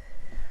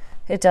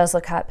 It does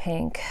look hot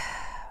pink.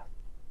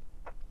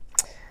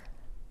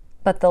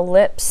 But the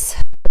lips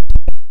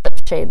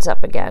shades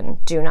up again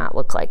do not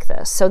look like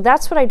this. So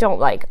that's what I don't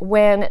like.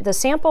 When the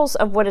samples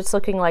of what it's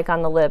looking like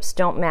on the lips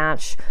don't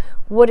match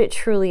what it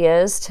truly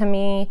is, to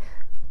me,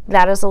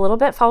 that is a little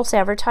bit false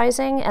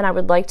advertising, and I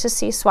would like to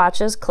see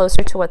swatches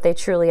closer to what they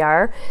truly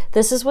are.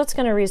 This is what's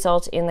going to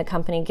result in the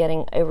company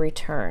getting a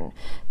return,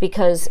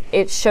 because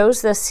it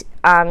shows this,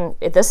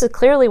 this is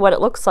clearly what it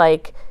looks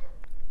like,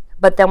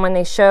 but then when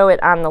they show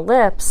it on the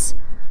lips,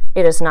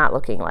 it is not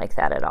looking like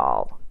that at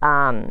all.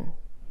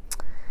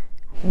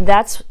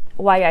 That's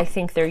why I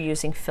think they're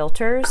using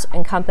filters,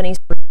 and companies,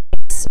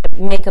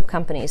 makeup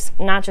companies,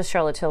 not just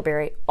Charlotte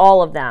Tilbury,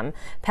 all of them.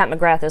 Pat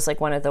McGrath is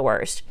like one of the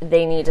worst.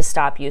 They need to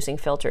stop using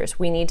filters.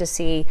 We need to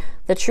see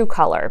the true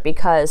color,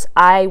 because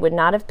I would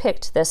not have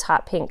picked this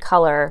hot pink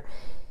color.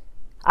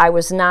 I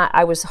was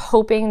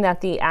hoping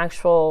that the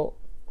actual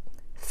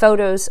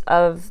photos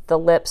of the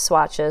lip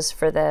swatches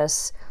for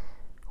this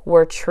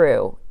were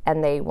true,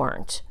 and they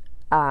weren't.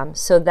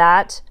 So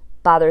that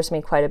bothers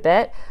me quite a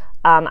bit.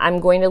 I'm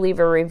going to leave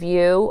a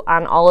review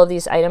on all of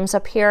these items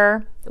up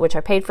here, which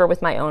I paid for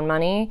with my own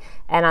money.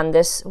 And on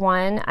this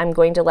one, I'm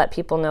going to let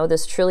people know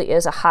this truly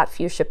is a hot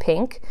fuchsia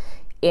pink,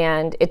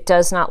 and it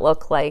does not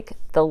look like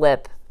the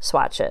lip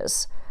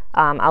swatches.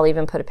 I'll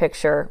even put a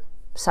picture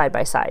side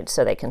by side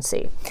so they can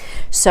see.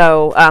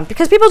 So,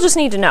 because people just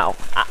need to know.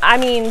 I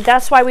mean,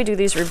 that's why we do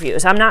these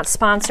reviews. I'm not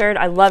sponsored.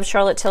 I love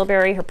Charlotte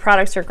Tilbury. Her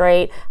products are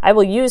great. I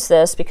will use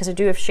this because I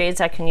do have shades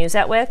I can use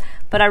that with,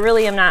 but I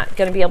really am not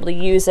going to be able to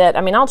use it.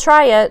 I mean, I'll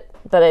try it,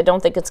 but I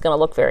don't think it's going to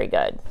look very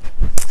good.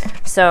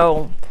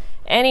 So,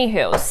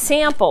 anywho,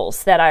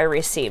 samples that I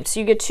received. So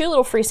you get 2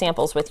 little free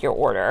samples with your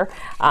order.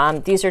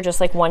 These are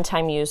just like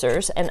one-time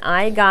users. And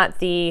I got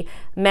the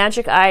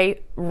Magic Eye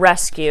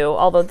Rescue,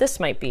 although this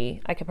might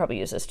be, I could probably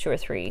use this 2 or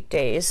 3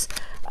 days.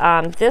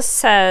 This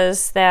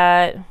says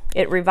that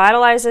it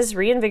revitalizes,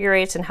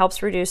 reinvigorates, and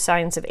helps reduce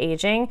signs of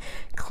aging.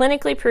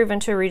 Clinically proven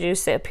to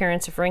reduce the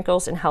appearance of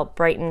wrinkles and help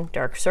brighten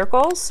dark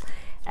circles.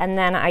 And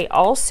then I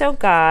also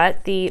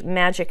got the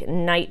Magic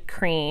Night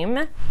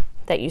Cream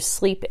that you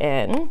sleep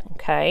in,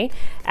 okay?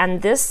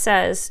 And this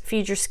says,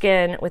 feed your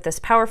skin with this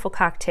powerful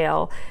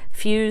cocktail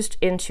fused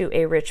into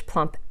a rich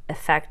plump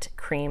effect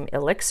cream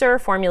elixir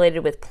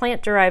formulated with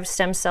plant-derived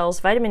stem cells,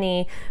 vitamin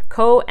E,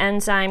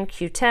 coenzyme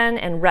Q10,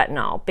 and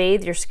retinol.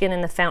 Bathe your skin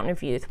in the fountain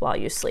of youth while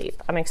you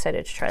sleep. I'm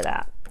excited to try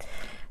that.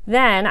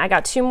 Then I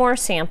got 2 more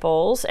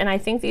samples, and I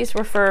think these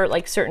were for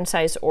like certain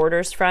size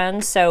orders,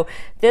 friends. So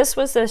this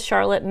was the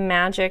Charlotte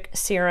Magic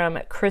Serum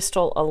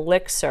Crystal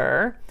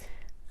Elixir.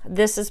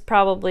 This is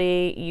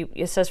probably,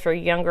 it says for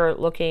younger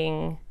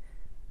looking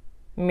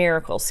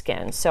miracle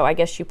skin. So I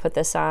guess you put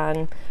this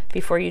on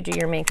before you do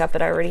your makeup,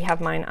 but I already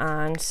have mine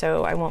on,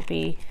 so I won't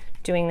be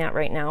doing that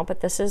right now. But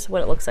this is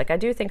what it looks like. I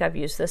do think I've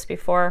used this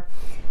before,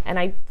 and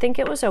I think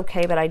it was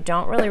okay, but I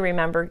don't really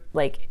remember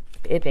like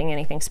it being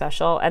anything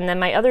special. And then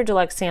my other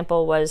deluxe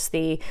sample was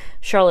the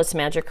Charlotte's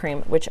Magic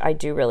Cream, which I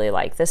do really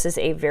like. This is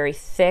a very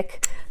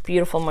thick,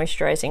 beautiful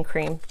moisturizing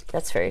cream.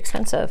 That's very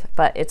expensive,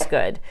 but it's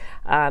good.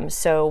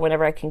 So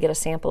whenever I can get a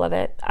sample of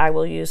it, I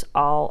will use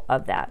all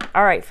of that.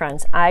 All right,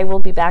 friends, I will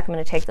be back. I'm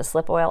going to take this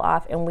lip oil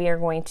off, and we are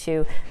going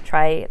to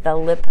try the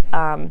lip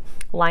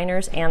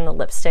liners and the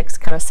lipsticks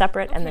kind of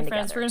separate, and then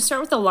friends, together. We're going to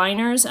start with the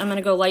liners. I'm going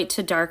to go light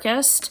to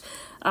darkest,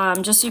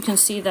 just so you can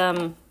see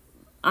them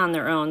on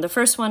their own. The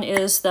first one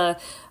is the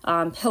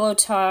Pillow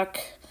Talk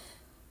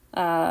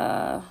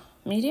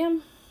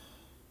medium.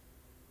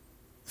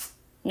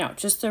 No,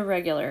 just the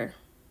regular.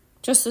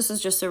 This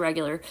is just a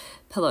regular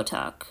Pillow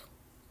Talk.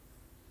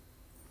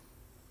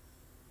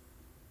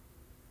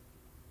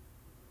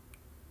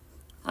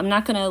 I'm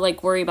not gonna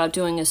like worry about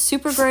doing a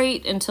super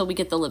great until we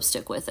get the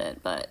lipstick with it,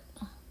 but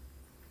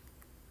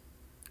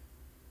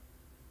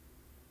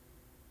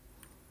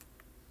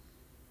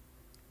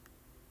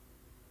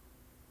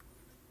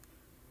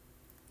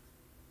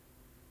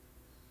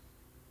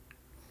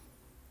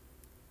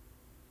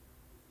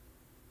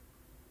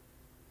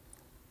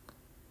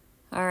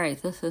all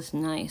right, this is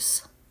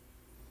nice.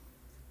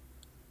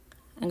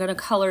 I'm going to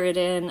color it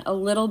in a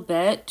little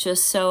bit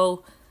just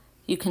so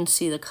you can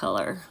see the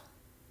color.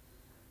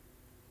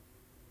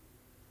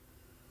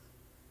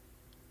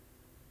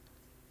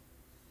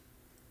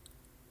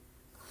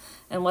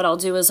 And what I'll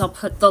do is I'll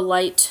put the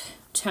light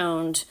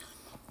toned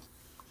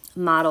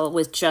model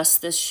with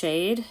just this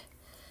shade.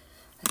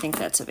 I think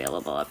that's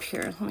available up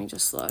here. Let me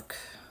just look.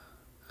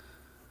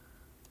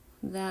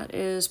 That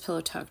is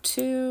Pillow Talk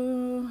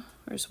 2.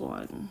 Where's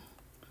one?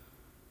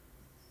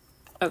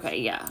 Okay,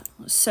 yeah.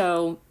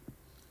 So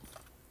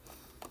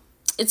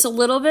it's a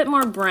little bit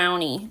more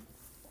browny,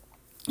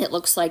 it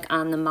looks like,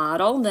 on the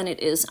model than it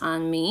is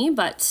on me,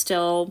 but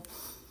still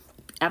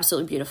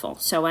absolutely beautiful.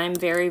 So I'm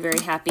very,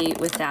 very happy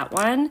with that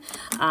one.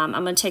 I'm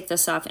going to take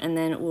this off, and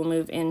then we'll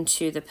move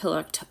into the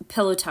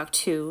Pillow Talk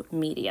 2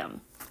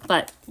 medium.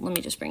 But let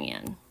me just bring you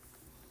in.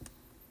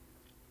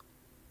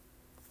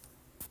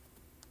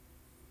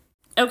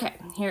 Okay,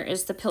 here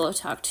is the Pillow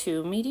Talk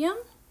 2 medium.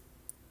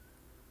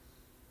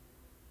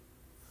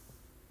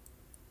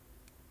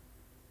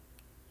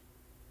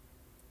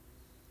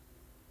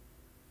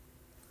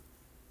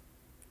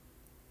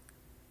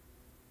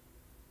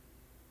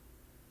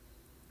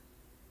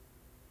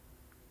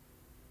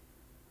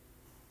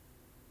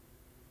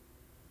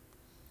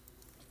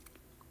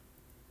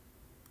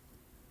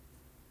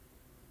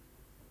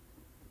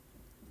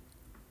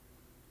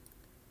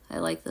 I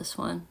like this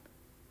one.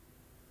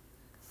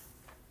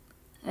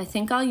 I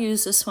think I'll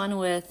use this one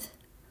with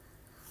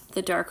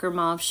the darker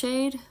mauve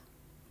shade.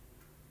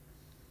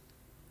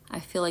 I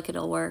feel like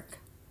it'll work.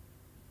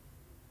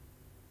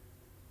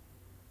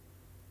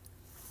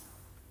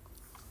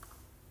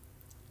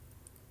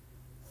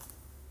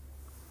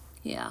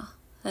 Yeah,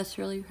 that's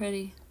really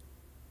pretty.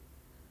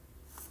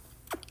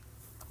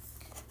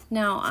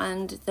 Now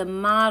on the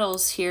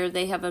models here,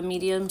 they have a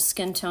medium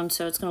skin tone,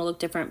 so it's gonna look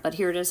different, but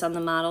here it is on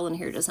the model and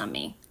here it is on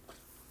me.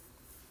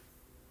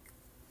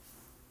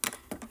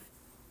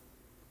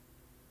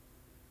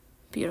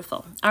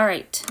 Beautiful. All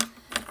right,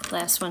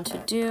 last one to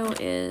do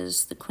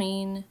is the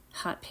Queen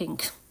Hot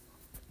Pink.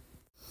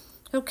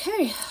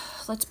 Okay,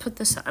 let's put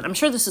this on. I'm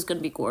sure this is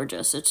gonna be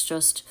gorgeous. It's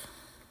just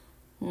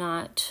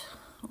not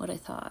what I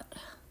thought.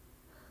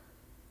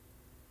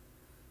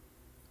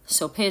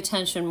 So pay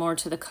attention more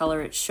to the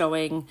color it's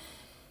showing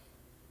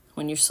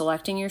when you're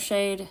selecting your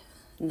shade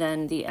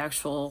than the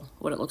actual,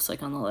 what it looks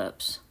like on the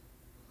lips.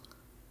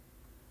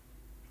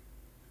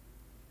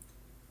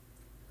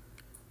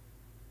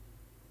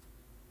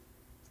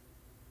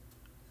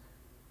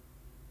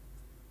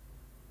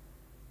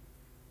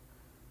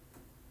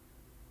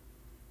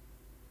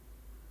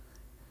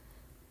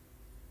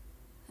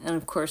 And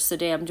of course, the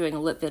day I'm doing a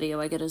lip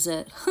video, I get a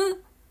zit.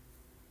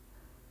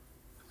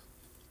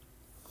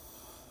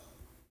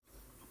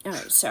 All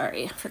right,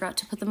 sorry, I forgot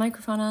to put the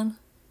microphone on.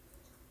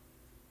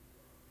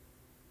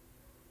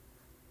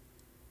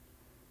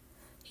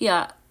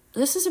 Yeah,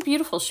 this is a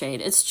beautiful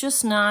shade. It's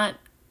just not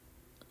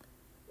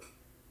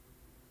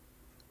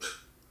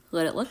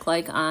what it looked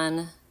like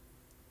on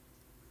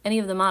any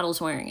of the models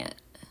wearing it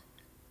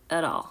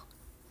at all.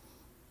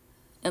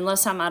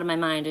 Unless I'm out of my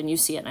mind and you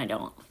see it and I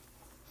don't.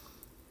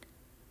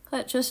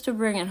 But just to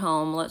bring it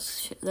home,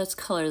 let's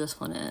color this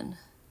one in.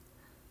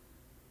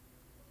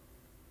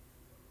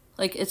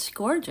 Like, it's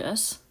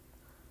gorgeous,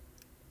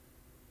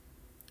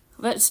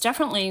 but it's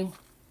definitely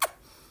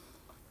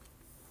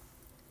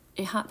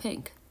a hot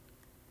pink.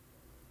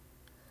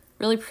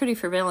 Really pretty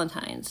for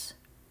Valentine's.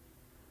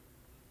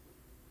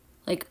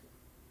 Like,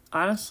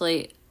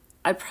 honestly,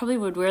 I probably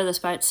would wear this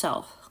by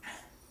itself.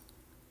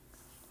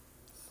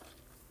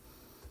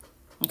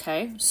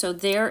 Okay, so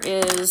there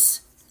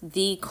is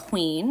the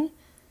Queen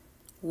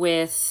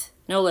with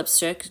no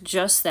lipstick,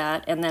 just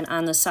that. And then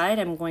on the side,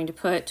 I'm going to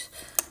put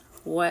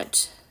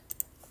what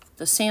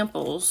the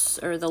samples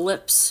or the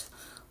lips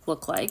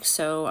look like.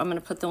 So I'm going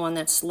to put the one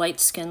that's light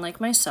skin like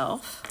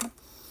myself.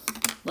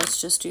 Let's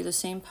just do the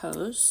same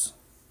pose.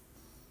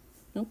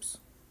 Oops.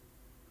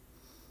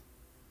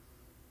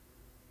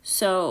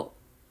 So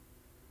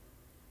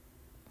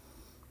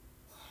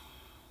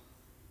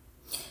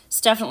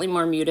it's definitely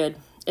more muted.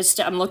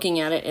 I'm looking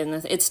at it and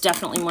it's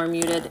definitely more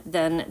muted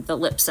than the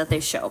lips that they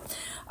show.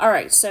 All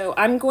right, so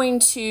I'm going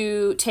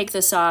to take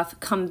this off,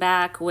 come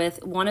back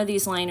with one of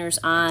these liners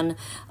on,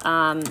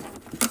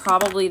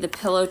 probably the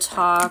Pillow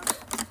Talk.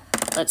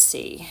 Let's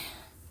see.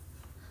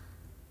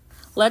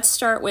 Let's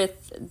start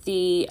with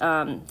the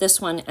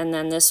this one and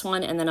then this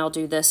one, and then I'll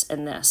do this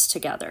and this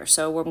together.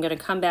 So we're going to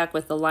come back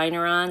with the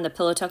liner on, the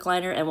Pillow Talk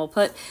liner, and we'll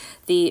put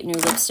the new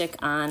lipstick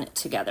on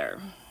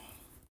together.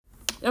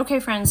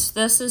 Okay, friends,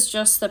 this is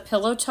just the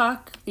Pillow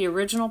Talk, the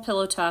original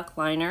Pillow Talk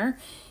liner.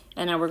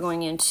 And now we're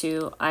going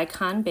into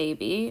Icon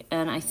Baby,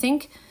 and I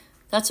think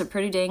that's a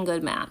pretty dang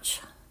good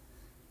match.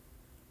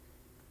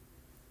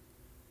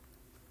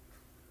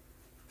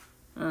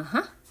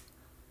 Uh-huh.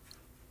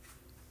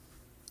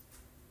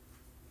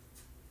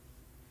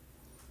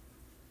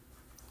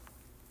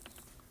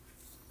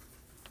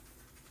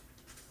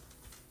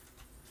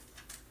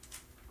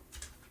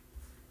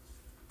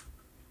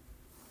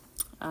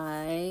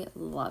 I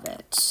love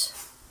it.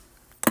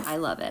 I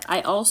love it. I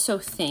also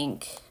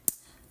think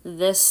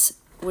this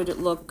would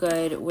look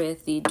good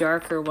with the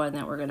darker one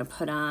that we're going to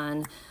put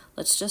on.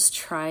 Let's just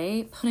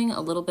try putting a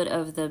little bit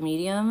of the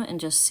medium and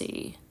just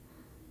see.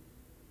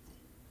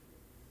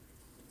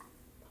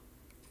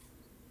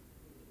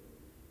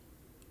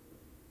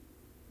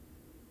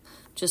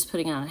 Just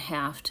putting on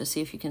half to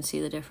see if you can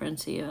see the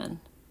difference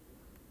even.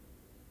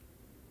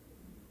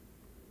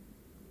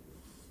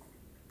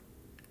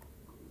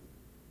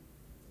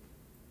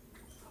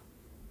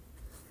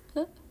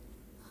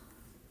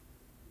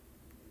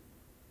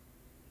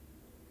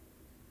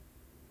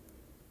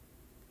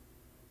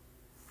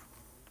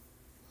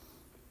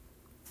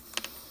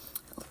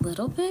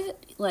 Little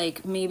bit,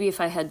 like maybe if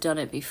I had done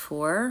it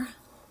before.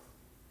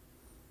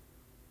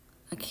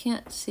 I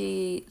can't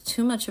see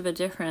too much of a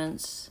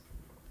difference,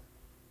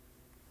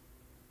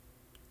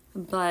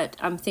 but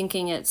I'm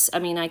thinking it's, I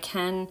mean,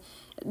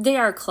 they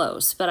are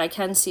close, but I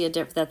can see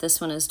that this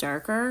one is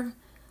darker.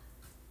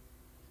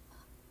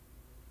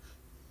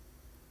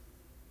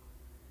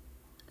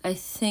 I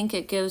think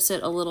it gives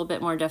it a little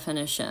bit more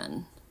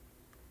definition.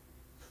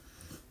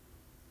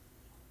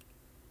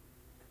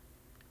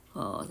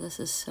 Oh, this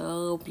is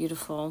so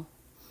beautiful.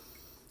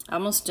 I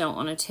almost don't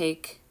want to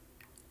take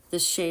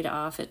this shade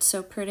off. It's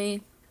so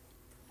pretty.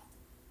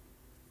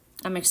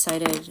 I'm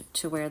excited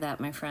to wear that,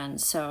 my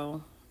friends.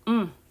 So,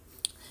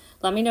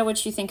 let me know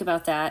what you think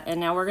about that. And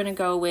now we're going to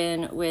go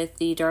in with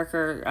the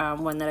darker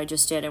one that I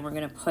just did, and we're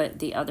going to put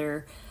the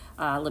other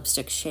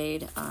lipstick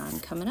shade on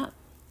coming up.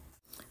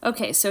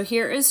 Okay, so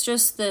here is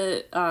just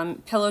the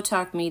Pillow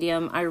Talk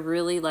Medium. I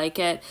really like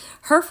it.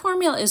 Her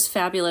formula is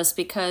fabulous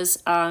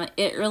because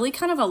it really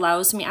kind of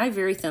allows me, I have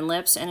very thin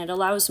lips, and it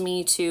allows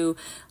me to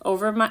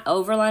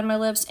overline my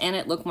lips and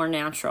it look more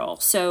natural.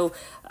 So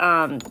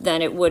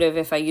than it would have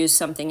if I used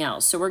something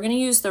else. So we're going to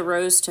use the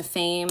Rose to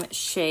Fame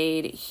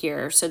shade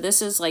here. So this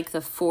is like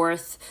the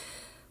fourth,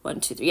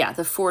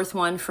 the fourth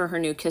one for her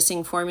new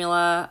kissing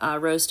formula,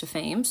 Rose to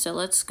Fame. So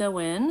let's go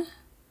in.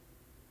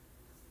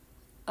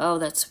 Oh,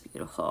 that's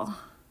beautiful.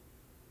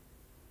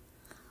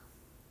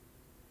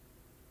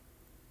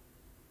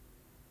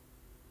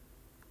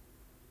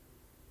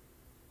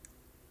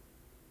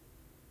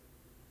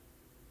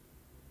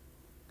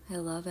 I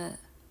love it.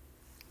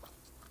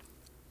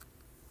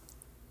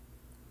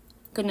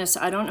 Goodness,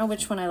 I don't know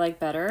which one I like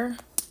better.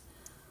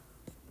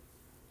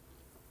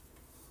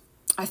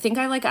 I think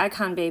I like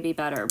Icon Baby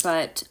better,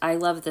 but I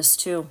love this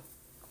too.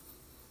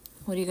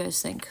 What do you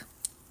guys think?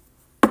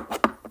 Let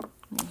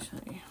me show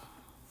you.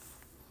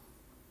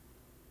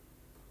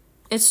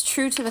 It's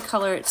true to the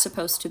color it's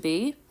supposed to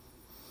be.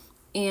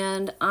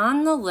 And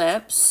on the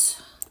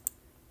lips,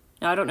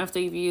 now I don't know if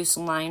they've used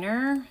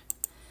liner,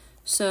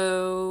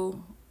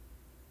 so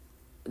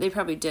they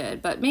probably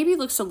did, but maybe it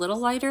looks a little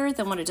lighter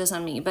than what it does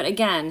on me. But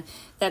again,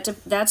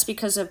 that's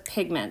because of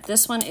pigment.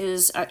 This one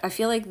is, I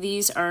feel like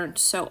these aren't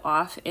so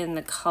off in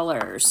the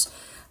colors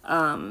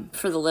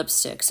for the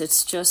lipsticks.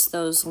 It's just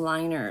those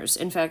liners.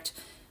 In fact,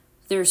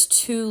 there's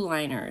two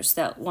liners,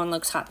 that one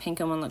looks hot pink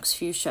and one looks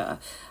fuchsia.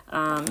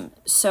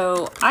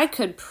 So I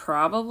could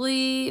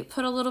probably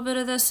put a little bit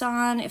of this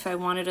on if I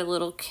wanted a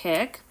little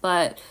kick,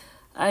 but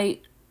it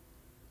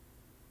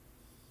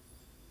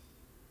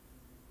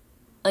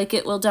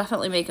will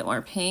definitely make it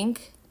more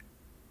pink.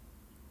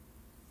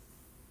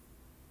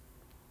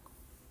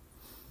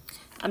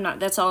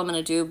 That's all I'm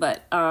gonna do,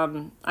 but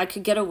I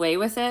could get away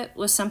with it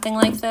with something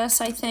like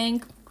this, I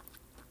think.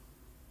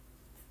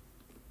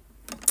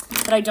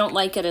 But I don't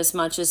like it as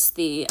much as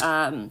the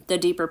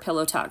deeper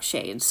Pillow Talk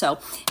shade. So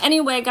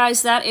anyway,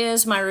 guys, that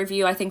is my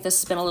review. I think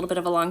this has been a little bit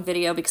of a long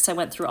video because I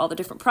went through all the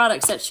different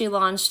products that she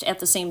launched at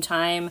the same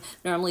time.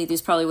 Normally,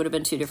 these probably would have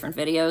been 2 different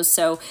videos.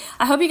 So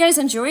I hope you guys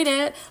enjoyed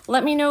it.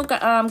 Let me know,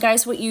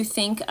 guys, what you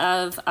think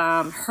of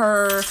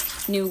her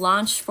new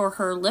launch for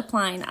her lip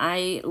line.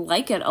 I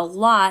like it a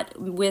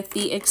lot, with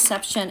the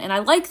exception, and I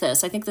like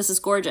this. I think this is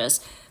gorgeous.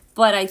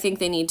 But I think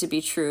they need to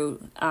be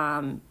true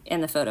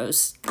in the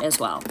photos as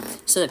well,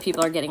 so that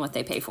people are getting what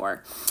they pay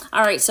for.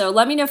 All right, so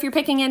let me know if you're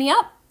picking any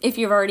up, if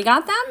you've already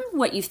got them,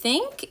 what you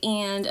think,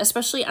 and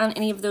especially on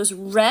any of those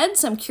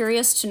reds. I'm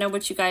curious to know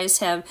what you guys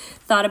have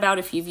thought about,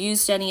 if you've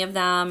used any of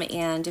them,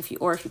 and if you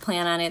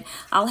plan on it.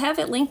 I'll have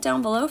it linked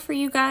down below for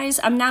you guys.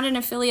 I'm not an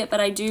affiliate, but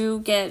I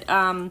do get,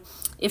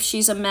 if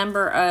she's a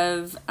member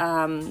of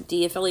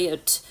the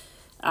affiliate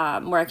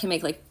where I can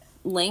make like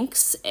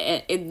links,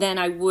 then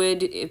I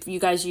would, if you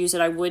guys use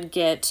it, I would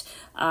get,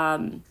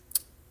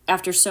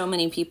 after so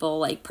many people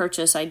like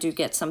purchase, I do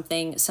get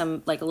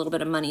like a little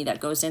bit of money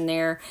that goes in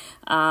there.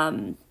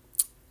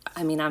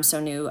 I mean, I'm so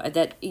new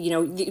that, you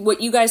know, what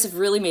you guys have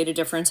really made a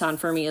difference on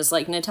for me is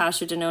like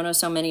Natasha Denona.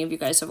 So many of you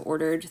guys have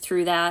ordered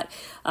through that.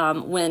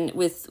 When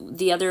with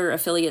the other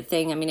affiliate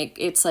thing, I mean,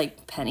 it's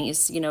like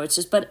pennies, you know, it's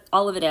just, but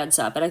all of it adds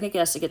up. But I think it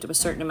has to get to a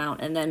certain amount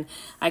and then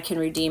I can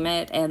redeem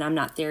it, and I'm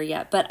not there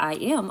yet, but I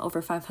am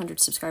over 500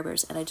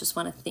 subscribers. And I just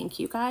want to thank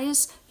you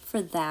guys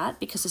for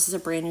that, because this is a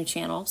brand new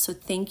channel. So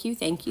thank you,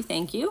 thank you,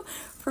 thank you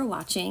for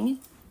watching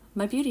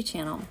my beauty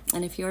channel.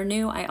 And if you're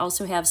new, I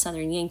also have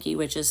Southernyankee,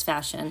 which is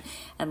fashion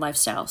and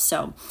lifestyle.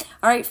 So,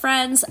 all right,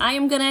 friends, I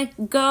am gonna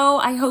go.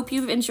 I hope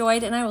you've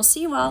enjoyed, and I will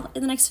see you all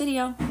in the next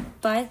video.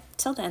 Bye,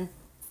 till then.